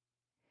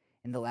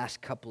in the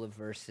last couple of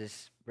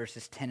verses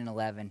 10 and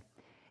 11.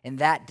 In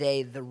that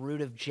day, the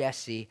root of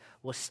Jesse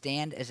will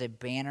stand as a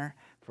banner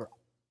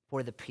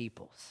for the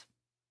peoples.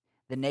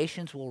 The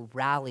nations will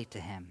rally to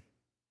him,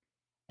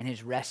 and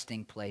his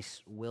resting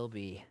place will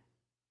be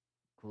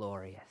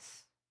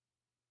glorious.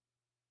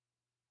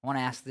 I want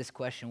to ask this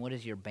question: what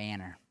is your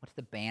banner? What's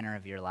the banner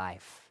of your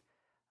life?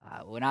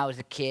 When I was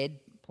a kid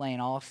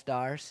playing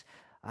All-Stars,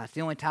 it's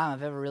the only time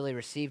I've ever really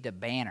received a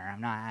banner.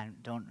 We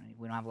don't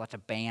have lots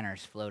of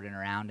banners floating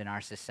around in our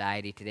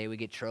society today. We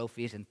get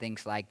trophies and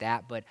things like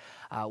that. But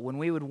when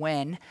we would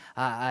win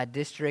a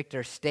district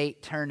or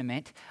state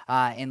tournament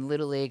in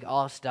Little League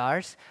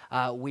All-Stars,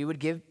 we would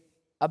give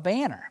a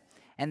banner.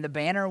 And the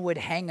banner would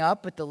hang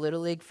up at the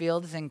Little League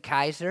fields in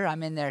Kaiser.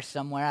 I'm in there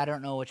somewhere. I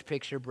don't know which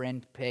picture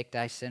Bryn picked.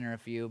 I sent her a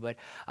few. But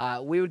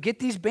we would get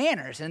these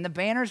banners, and the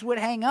banners would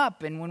hang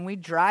up. And when we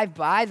drive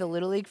by the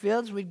Little League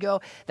fields, we'd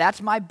go,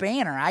 that's my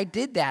banner. I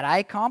did that. I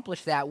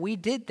accomplished that. We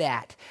did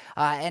that.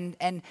 And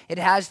it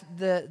has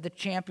the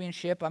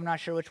championship. I'm not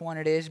sure which one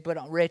it is,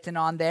 but written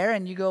on there.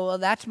 And you go, well,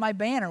 that's my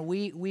banner.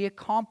 We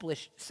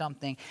accomplished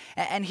something.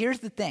 And here's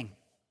the thing.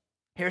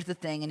 Here's the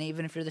thing, and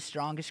even if you're the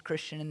strongest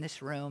Christian in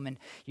this room and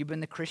you've been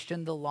the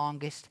Christian the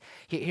longest,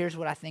 here's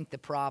what I think the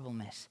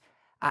problem is.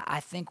 I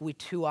think we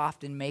too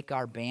often make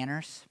our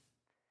banners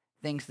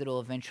things that will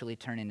eventually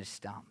turn into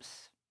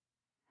stumps.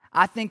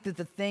 I think that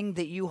the thing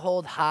that you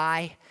hold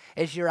high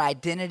as your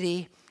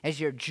identity, as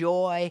your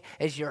joy,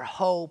 as your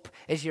hope,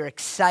 as your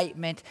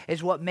excitement,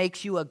 is what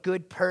makes you a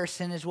good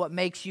person, is what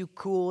makes you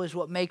cool, is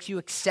what makes you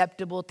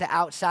acceptable to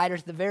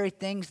outsiders. The very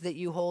things that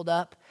you hold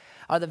up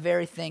are the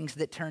very things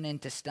that turn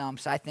into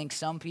stumps. I think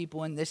some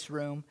people in this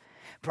room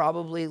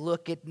probably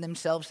look at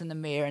themselves in the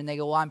mirror and they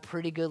go, well, I'm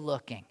pretty good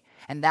looking.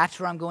 And that's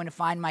where I'm going to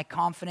find my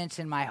confidence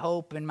and my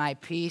hope and my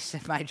peace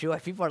and my joy.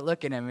 People are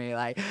looking at me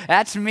like,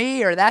 that's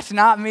me or that's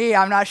not me.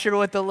 I'm not sure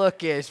what the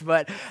look is.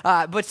 But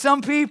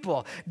some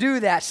people do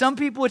that. Some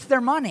people, it's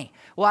their money.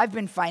 Well, I've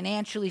been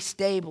financially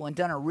stable and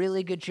done a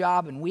really good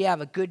job, and we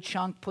have a good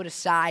chunk put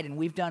aside, and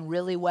we've done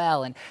really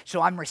well. And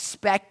so I'm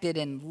respected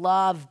and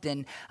loved,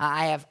 and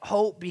I have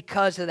hope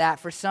because of that.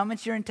 For some,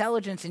 it's your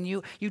intelligence, and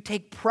you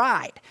take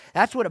pride.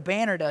 That's what a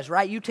banner does,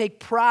 right? You take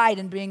pride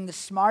in being the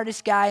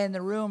smartest guy in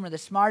the room or the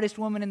smartest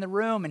woman in the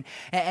room,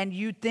 and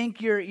you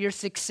think you're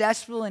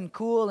successful and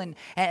cool,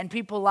 and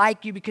people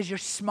like you because you're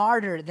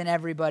smarter than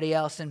everybody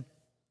else. And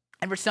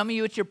for some of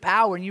you, it's your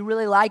power, and you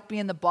really like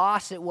being the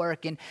boss at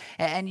work,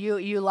 and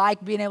you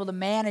like being able to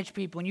manage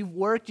people, and you've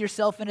worked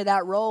yourself into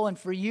that role, and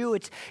for you,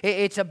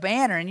 it's a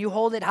banner, and you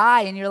hold it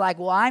high, and you're like,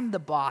 well, I'm the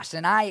boss,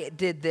 and I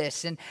did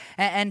this.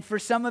 And for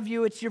some of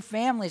you, it's your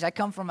families. I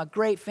come from a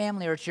great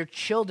family, or it's your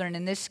children.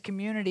 In this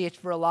community, it's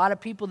for a lot of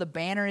people, the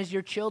banner is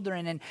your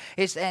children,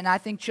 and I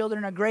think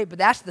children are great, but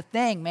that's the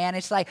thing, man.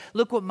 It's like,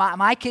 look, what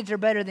my kids are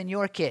better than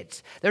your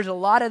kids. There's a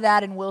lot of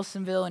that in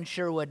Wilsonville and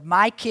Sherwood.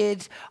 My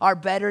kids are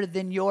better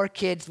than your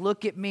kids.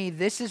 Look at me.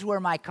 This is where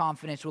my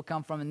confidence will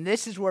come from, and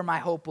this is where my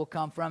hope will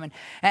come from.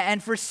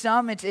 And for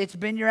some, it's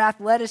been your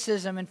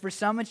athleticism, and for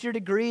some, it's your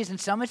degrees, and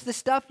some, it's the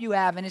stuff you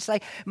have. And it's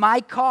like, my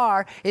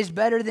car is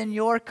better than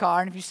your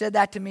car. And if you said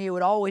that to me, it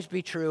would always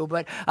be true.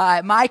 But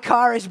my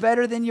car is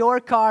better than your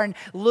car, and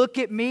look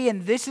at me,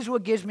 and this is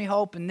what gives me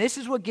hope, and this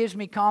is what gives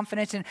me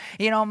confidence. And,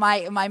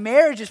 my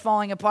marriage is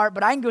falling apart,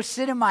 but I can go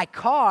sit in my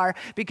car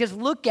because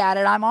look at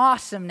it, I'm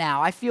awesome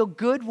now. I feel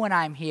good when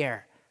I'm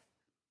here.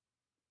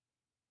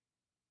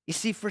 You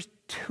see, for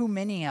too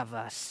many of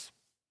us,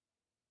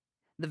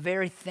 the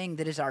very thing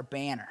that is our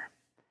banner,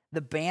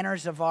 the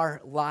banners of our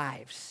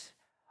lives,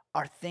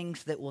 are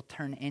things that will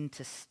turn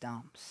into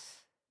stumps.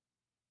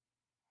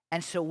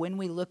 And so when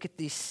we look at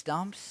these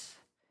stumps,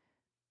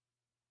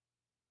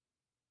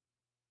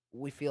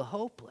 we feel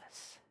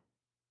hopeless.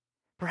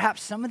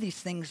 Perhaps some of these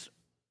things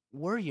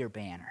were your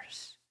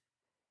banners.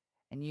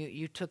 And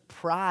you took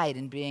pride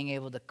in being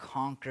able to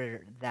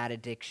conquer that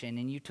addiction.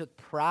 And you took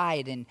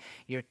pride in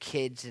your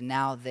kids, and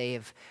now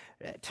they've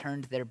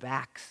turned their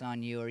backs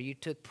on you. Or you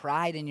took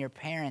pride in your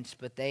parents,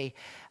 but they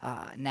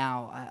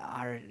now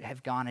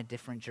have gone a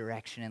different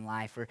direction in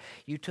life. Or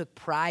you took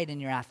pride in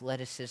your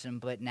athleticism,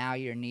 but now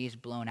your knee's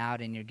blown out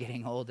and you're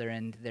getting older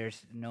and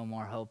there's no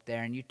more hope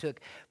there. And you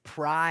took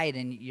pride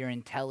in your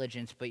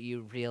intelligence, but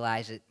you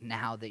realize it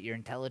now that your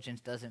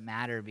intelligence doesn't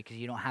matter because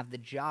you don't have the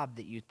job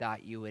that you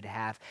thought you would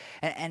have.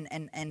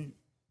 And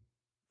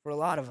for a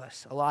lot of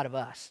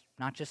us,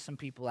 not just some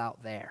people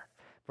out there,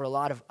 for a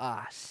lot of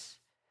us,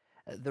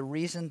 the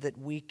reason that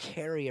we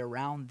carry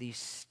around these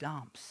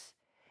stumps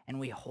and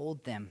we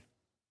hold them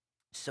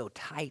so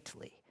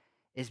tightly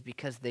is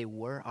because they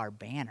were our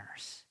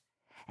banners,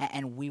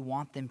 and we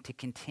want them to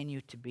continue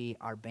to be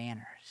our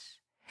banners.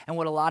 And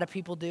what a lot of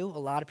people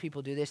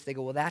do this. They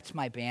go, well, that's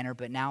my banner,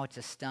 but now it's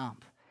a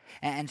stump.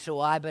 And so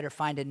I better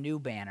find a new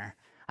banner.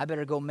 I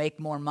better go make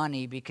more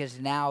money because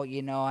now,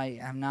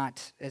 I'm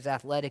not as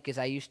athletic as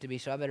I used to be,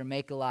 so I better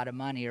make a lot of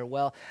money. Or,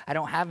 well, I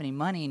don't have any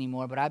money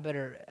anymore, but I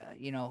better,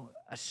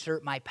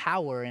 assert my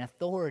power and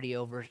authority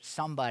over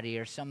somebody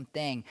or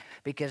something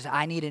because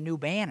I need a new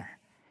banner.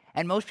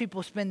 And most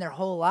people spend their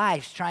whole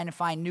lives trying to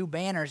find new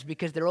banners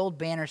because their old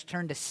banners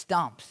turn to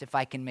stumps, if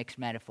I can mix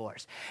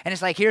metaphors. And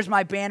it's like, here's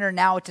my banner,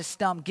 now it's a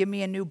stump. Give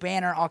me a new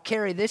banner. I'll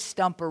carry this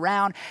stump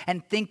around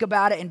and think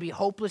about it and be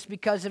hopeless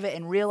because of it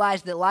and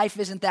realize that life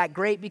isn't that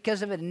great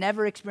because of it and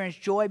never experience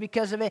joy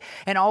because of it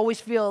and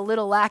always feel a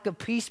little lack of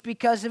peace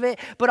because of it.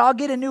 But I'll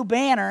get a new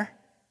banner.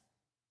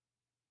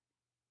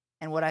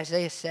 And what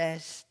Isaiah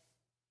says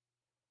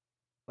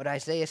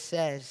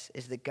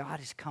is that God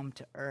has come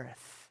to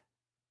earth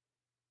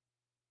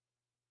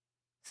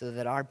so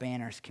that our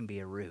banners can be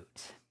a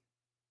root.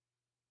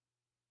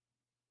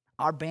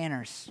 Our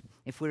banners,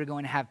 if we're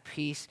going to have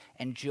peace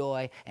and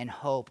joy and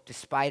hope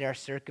despite our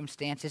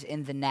circumstances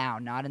in the now,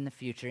 not in the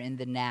future, in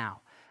the now,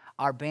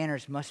 our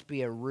banners must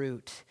be a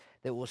root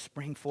that will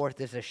spring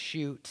forth as a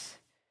shoot,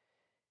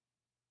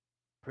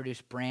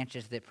 produce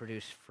branches that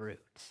produce fruit.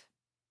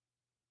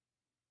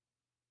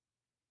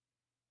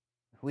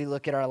 We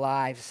look at our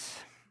lives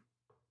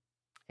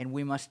and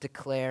we must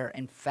declare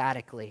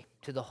emphatically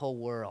to the whole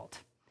world,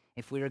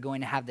 if we are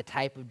going to have the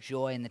type of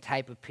joy and the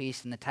type of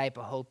peace and the type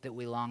of hope that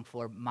we long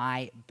for,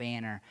 my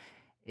banner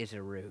is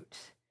a root.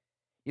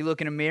 You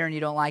look in a mirror and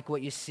you don't like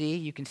what you see,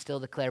 you can still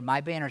declare,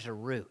 my banner's a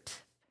root.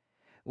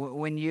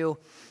 When you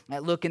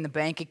look in the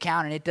bank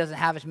account and it doesn't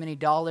have as many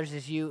dollars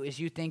as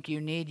you think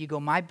you need, you go,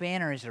 my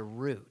banner is a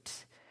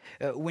root.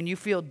 When you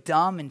feel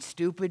dumb and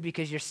stupid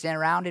because you're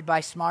surrounded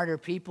by smarter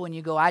people and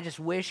you go, I just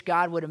wish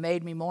God would have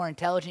made me more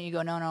intelligent, you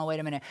go, no, wait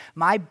a minute.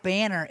 My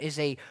banner is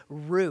a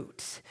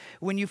root.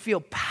 When you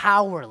feel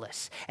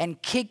powerless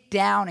and kicked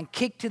down and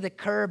kicked to the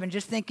curb and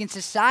just thinking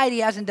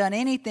society hasn't done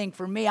anything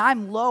for me,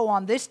 I'm low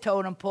on this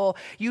totem pole,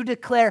 you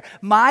declare,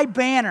 my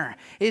banner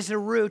is a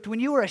root.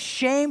 When you are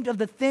ashamed of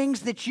the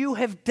things that you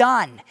have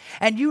done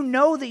and you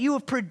know that you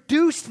have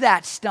produced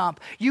that stump,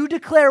 you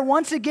declare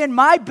once again,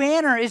 my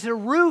banner is a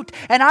root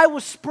and I will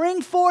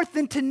spring forth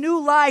into new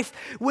life.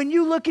 When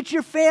you look at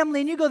your family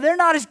and you go, they're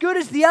not as good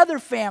as the other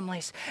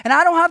families, and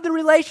I don't have the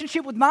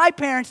relationship with my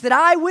parents that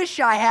I wish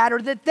I had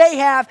or that they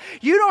have,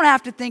 you don't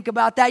have to think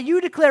about that.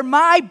 You declare,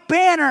 my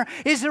banner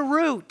is a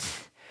root.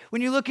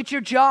 When you look at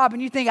your job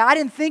and you think, I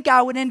didn't think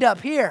I would end up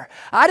here.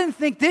 I didn't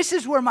think this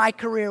is where my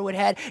career would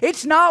head.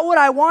 It's not what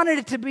I wanted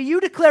it to be.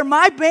 You declare,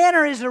 my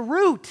banner is a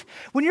root.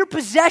 When your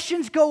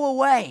possessions go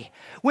away,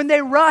 when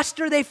they rust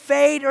or they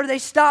fade or they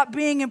stop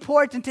being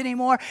important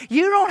anymore,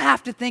 you don't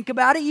have to think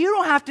about it. You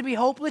don't have to be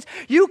hopeless.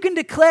 You can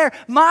declare,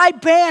 my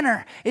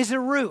banner is a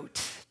root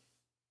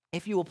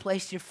if you will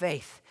place your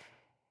faith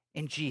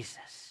in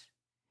Jesus.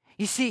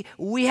 You see,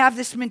 we have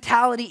this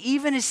mentality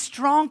even as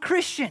strong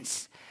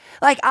Christians.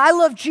 Like, I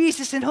love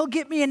Jesus and he'll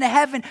get me into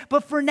heaven,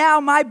 but for now,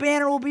 my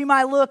banner will be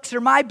my looks, or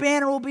my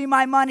banner will be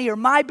my money, or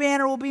my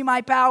banner will be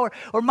my power,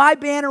 or my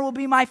banner will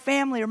be my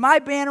family, or my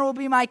banner will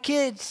be my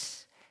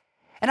kids.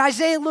 And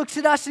Isaiah looks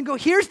at us and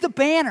goes, here's the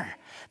banner.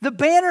 The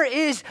banner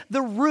is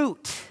the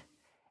root,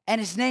 and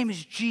his name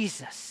is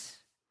Jesus.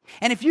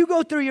 And if you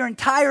go through your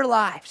entire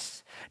lives,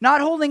 not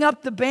holding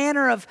up the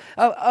banner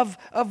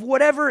of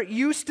whatever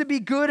used to be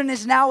good and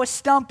is now a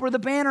stump, or the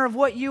banner of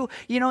what you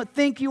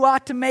think you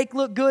ought to make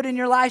look good in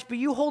your life, but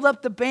you hold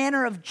up the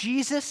banner of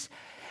Jesus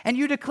and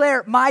you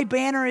declare, my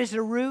banner is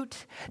a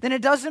root, then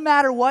it doesn't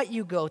matter what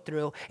you go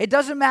through. It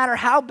doesn't matter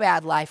how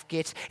bad life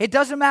gets. It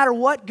doesn't matter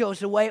what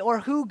goes away or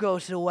who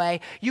goes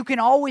away. You can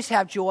always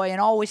have joy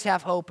and always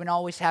have hope and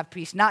always have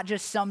peace, not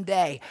just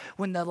someday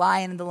when the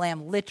lion and the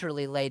lamb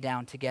literally lay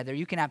down together.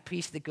 You can have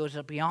peace that goes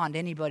up beyond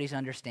anybody's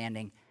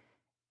understanding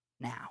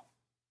now.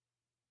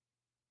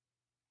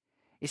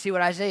 You see,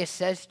 what Isaiah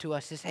says to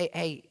us is,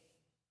 hey,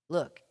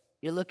 look,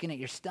 you're looking at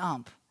your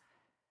stump,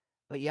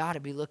 but you ought to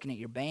be looking at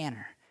your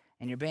banner.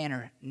 And your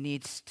banner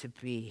needs to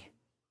be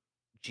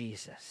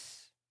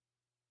Jesus.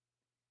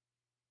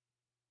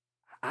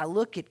 I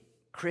look at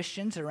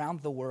Christians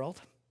around the world,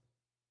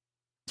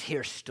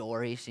 hear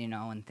stories,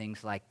 and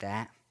things like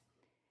that.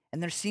 And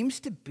there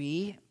seems to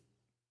be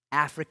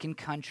African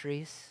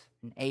countries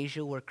in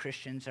Asia where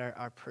Christians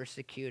are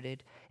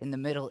persecuted, in the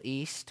Middle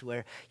East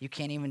where you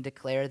can't even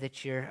declare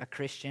that you're a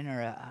Christian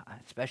or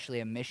especially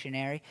a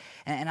missionary.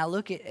 And I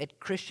look at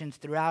Christians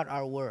throughout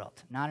our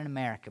world, not in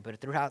America, but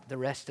throughout the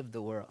rest of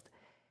the world.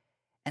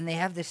 And they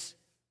have this,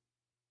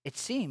 it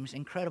seems,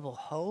 incredible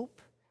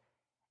hope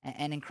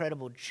and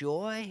incredible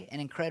joy and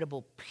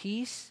incredible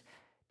peace,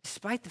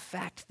 despite the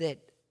fact that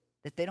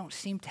they don't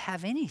seem to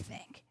have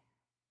anything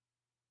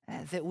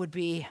that would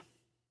be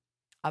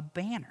a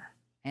banner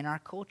in our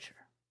culture.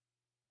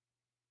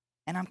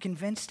 And I'm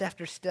convinced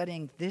after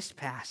studying this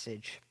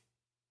passage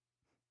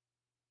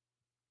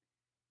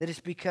that it's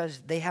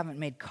because they haven't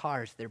made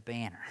cars their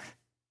banner.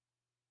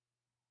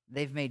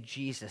 They've made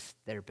Jesus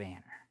their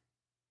banner.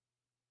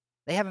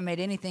 They haven't made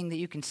anything that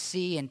you can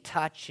see and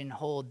touch and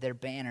hold their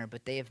banner,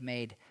 but they have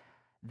made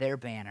their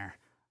banner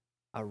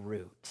a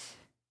root.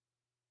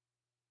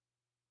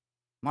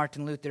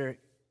 Martin Luther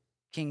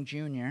King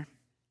Jr.,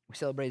 we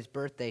celebrate his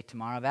birthday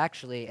tomorrow.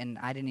 And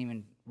I didn't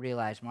even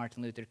realize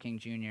Martin Luther King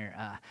Jr.,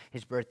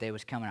 his birthday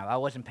was coming up. I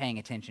wasn't paying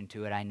attention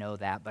to it, I know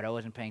that, but I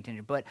wasn't paying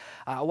attention. But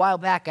a while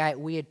back,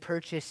 we had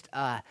purchased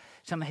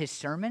some of his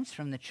sermons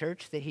from the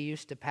church that he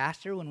used to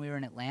pastor when we were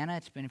in Atlanta.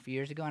 It's been a few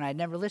years ago, and I'd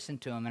never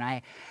listened to him. And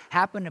I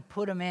happened to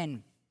put them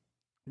in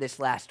this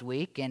last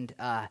week, and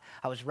I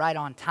was right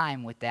on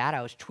time with that.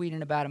 I was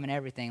tweeting about him and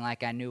everything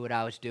like I knew what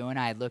I was doing.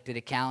 I had looked at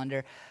a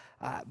calendar.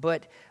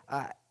 But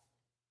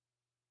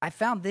I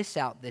found this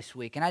out this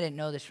week, and I didn't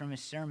know this from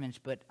his sermons,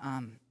 but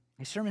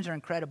his sermons are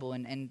incredible,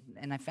 and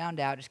I found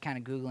out just kind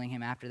of Googling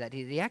him after that,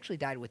 he actually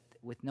died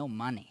with no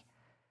money.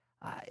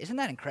 Isn't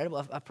that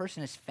incredible? A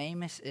person as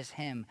famous as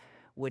him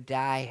would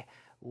die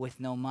with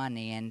no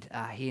money, and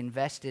he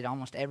invested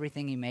almost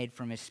everything he made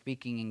from his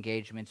speaking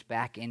engagements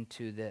back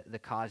into the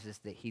causes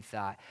that he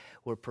thought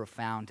were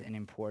profound and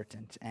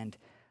important. And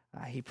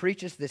he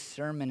preaches this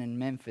sermon in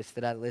Memphis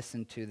that I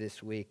listened to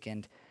this week,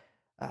 and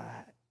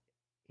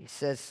he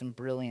says some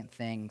brilliant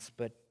things,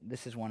 but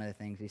this is one of the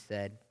things he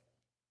said.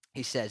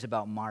 He says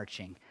about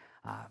marching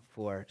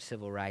for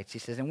civil rights. He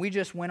says, and we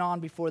just went on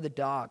before the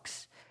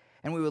dogs,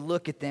 and we would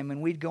look at them, and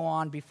we'd go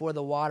on before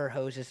the water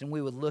hoses, and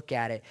we would look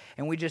at it,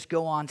 and we'd just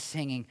go on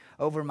singing,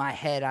 over my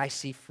head I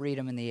see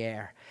freedom in the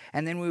air.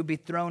 And then we would be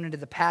thrown into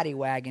the paddy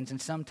wagons,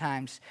 and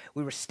sometimes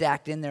we were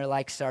stacked in there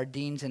like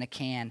sardines in a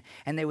can,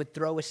 and they would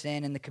throw us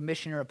in, and the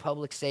commissioner of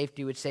public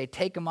safety would say,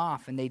 take them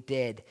off, and they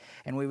did.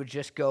 And we would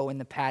just go in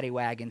the paddy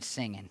wagon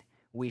singing,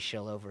 we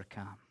shall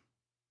overcome.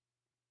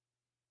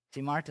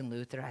 See, Martin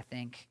Luther, I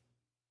think,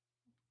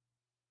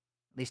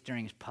 at least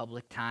during his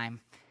public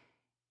time,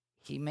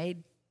 he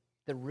made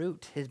the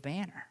root his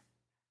banner.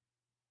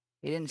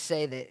 He didn't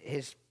say that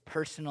his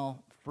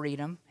personal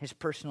freedom, his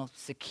personal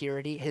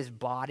security, his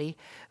body,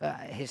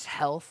 his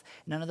health,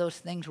 none of those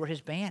things were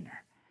his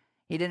banner.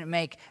 He didn't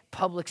make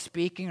public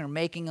speaking or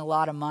making a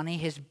lot of money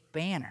his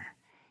banner.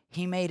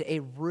 He made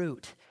a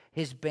root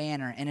his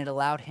banner, and it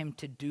allowed him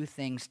to do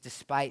things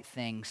despite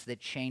things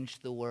that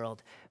changed the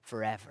world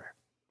forever.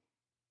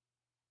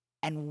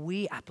 And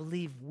I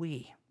believe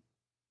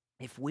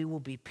if we will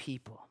be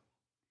people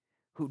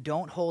who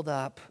don't hold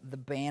up the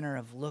banner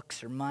of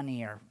looks or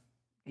money or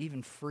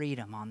even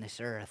freedom on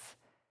this earth,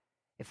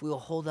 if we will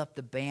hold up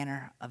the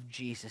banner of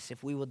Jesus,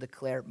 if we will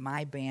declare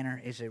my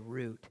banner is a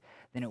root,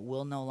 then it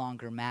will no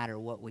longer matter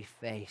what we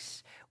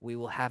face. We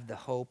will have the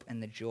hope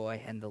and the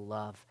joy and the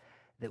love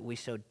that we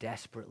so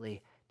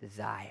desperately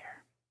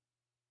desire.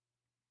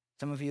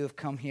 Some of you have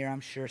come here,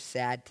 I'm sure,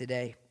 sad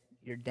today.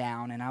 You're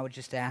down, and I would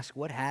just ask,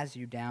 what has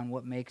you down?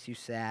 What makes you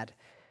sad?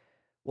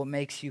 What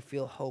makes you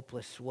feel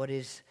hopeless? What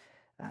is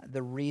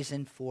the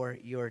reason for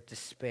your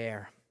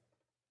despair?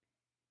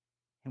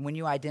 And when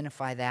you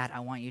identify that, I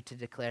want you to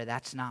declare,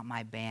 that's not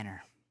my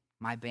banner.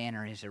 My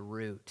banner is a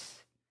root.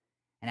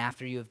 And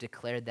after you have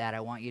declared that, I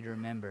want you to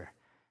remember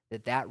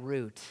that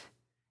root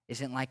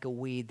isn't like a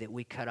weed that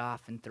we cut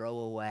off and throw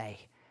away,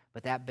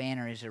 but that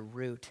banner is a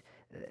root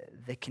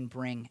that can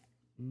bring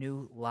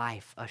new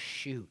life, a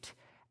shoot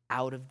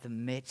out of the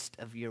midst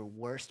of your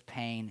worst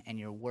pain and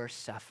your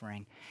worst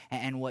suffering,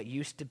 and what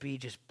used to be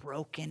just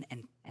broken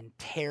and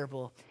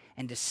terrible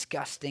and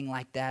disgusting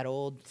like that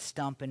old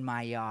stump in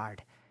my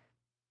yard.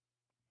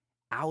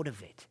 Out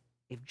of it,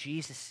 if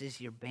Jesus is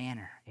your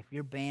banner, if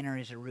your banner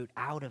is a root,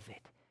 out of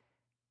it,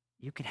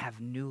 you can have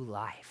new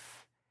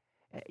life.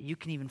 You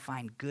can even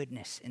find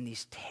goodness in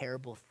these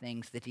terrible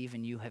things that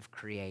even you have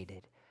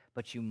created,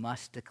 but you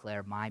must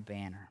declare my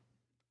banner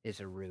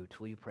is a root.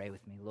 Will you pray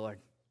with me, Lord?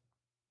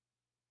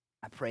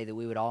 I pray that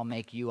we would all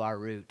make you our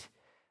root,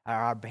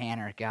 our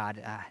banner,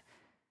 God.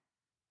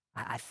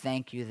 I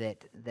thank you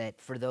that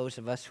for those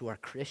of us who are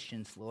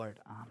Christians, Lord,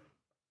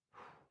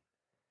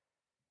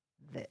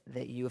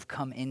 that you have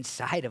come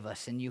inside of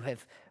us and you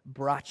have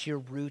brought your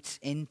roots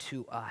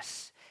into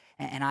us.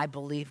 And I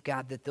believe,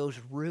 God, that those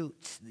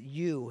roots,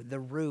 you, the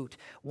root,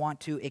 want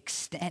to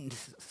extend,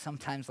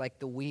 sometimes like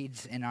the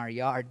weeds in our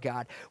yard,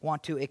 God,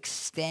 want to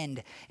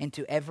extend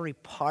into every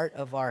part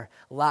of our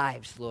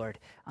lives, Lord.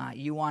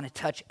 You want to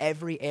touch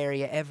every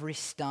area, every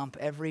stump,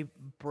 every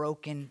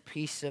broken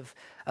piece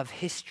of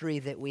history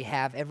that we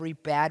have, every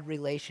bad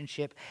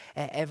relationship,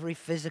 every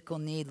physical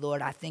need,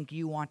 Lord. I think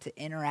you want to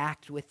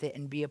interact with it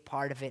and be a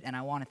part of it. And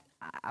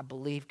I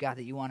believe, God,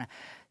 that you want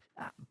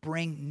to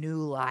bring new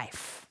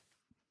life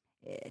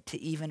to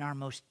even our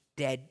most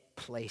dead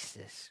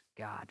places,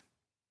 God.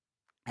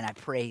 And I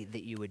pray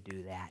that you would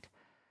do that.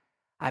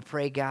 I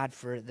pray, God,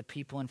 for the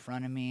people in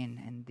front of me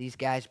and these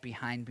guys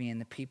behind me and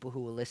the people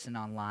who will listen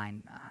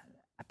online.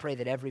 I pray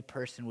that every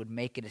person would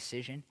make a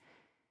decision,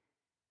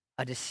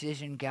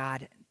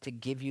 God, to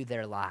give you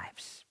their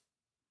lives.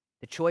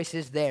 The choice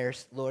is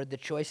theirs, Lord. The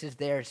choice is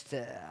theirs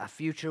to a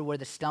future where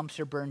the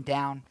stumps are burned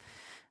down,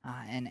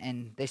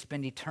 and they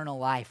spend eternal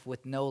life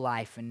with no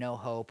life and no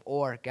hope,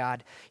 or,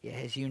 God,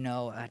 as you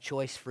know, a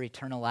choice for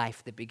eternal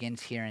life that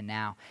begins here and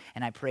now.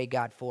 And I pray,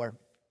 God, for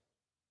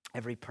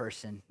every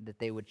person that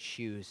they would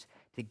choose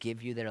to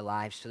give you their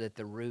lives so that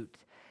the root,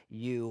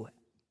 you,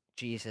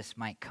 Jesus,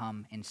 might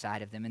come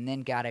inside of them. And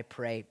then, God, I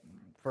pray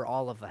for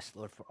all of us,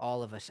 Lord, for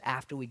all of us,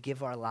 after we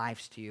give our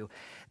lives to you,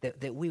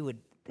 that we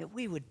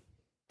would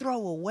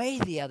throw away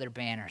the other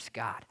banners,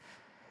 God.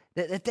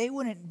 That they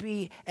wouldn't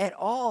be at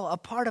all a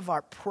part of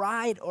our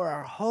pride or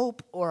our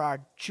hope or our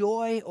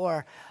joy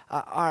or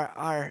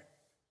our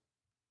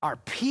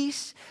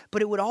peace,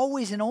 but it would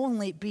always and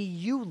only be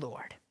you,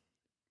 Lord.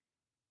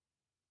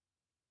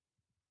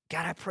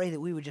 God, I pray that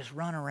we would just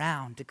run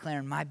around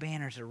declaring my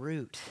banner's a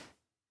root.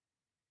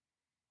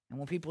 And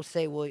when people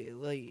say, well,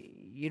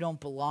 you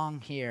don't belong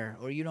here,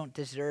 or you don't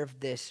deserve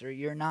this, or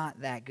you're not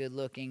that good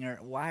looking, or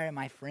why am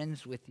I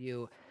friends with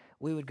you?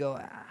 We would go,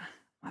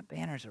 my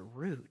banner's a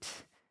root.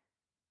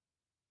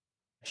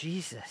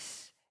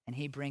 Jesus, and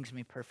he brings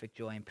me perfect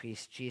joy and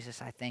peace.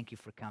 Jesus, I thank you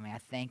for coming. I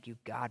thank you,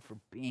 God, for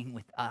being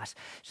with us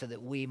so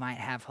that we might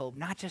have hope,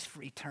 not just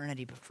for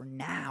eternity, but for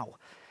now,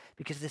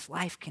 because this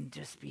life can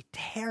just be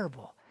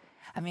terrible.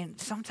 I mean,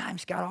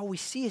 sometimes, God, all we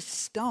see is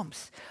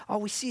stumps. All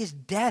we see is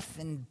death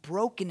and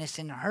brokenness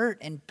and hurt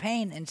and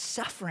pain and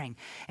suffering.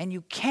 And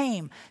you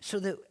came so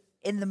that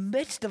in the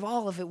midst of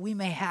all of it, we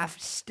may have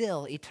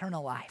still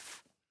eternal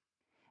life.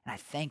 And I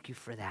thank you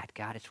for that,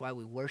 God. It's why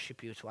we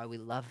worship you. It's why we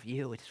love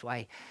you. It's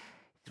why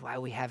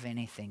we have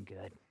anything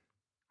good.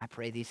 I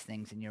pray these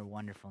things in your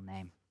wonderful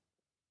name.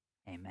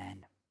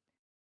 Amen.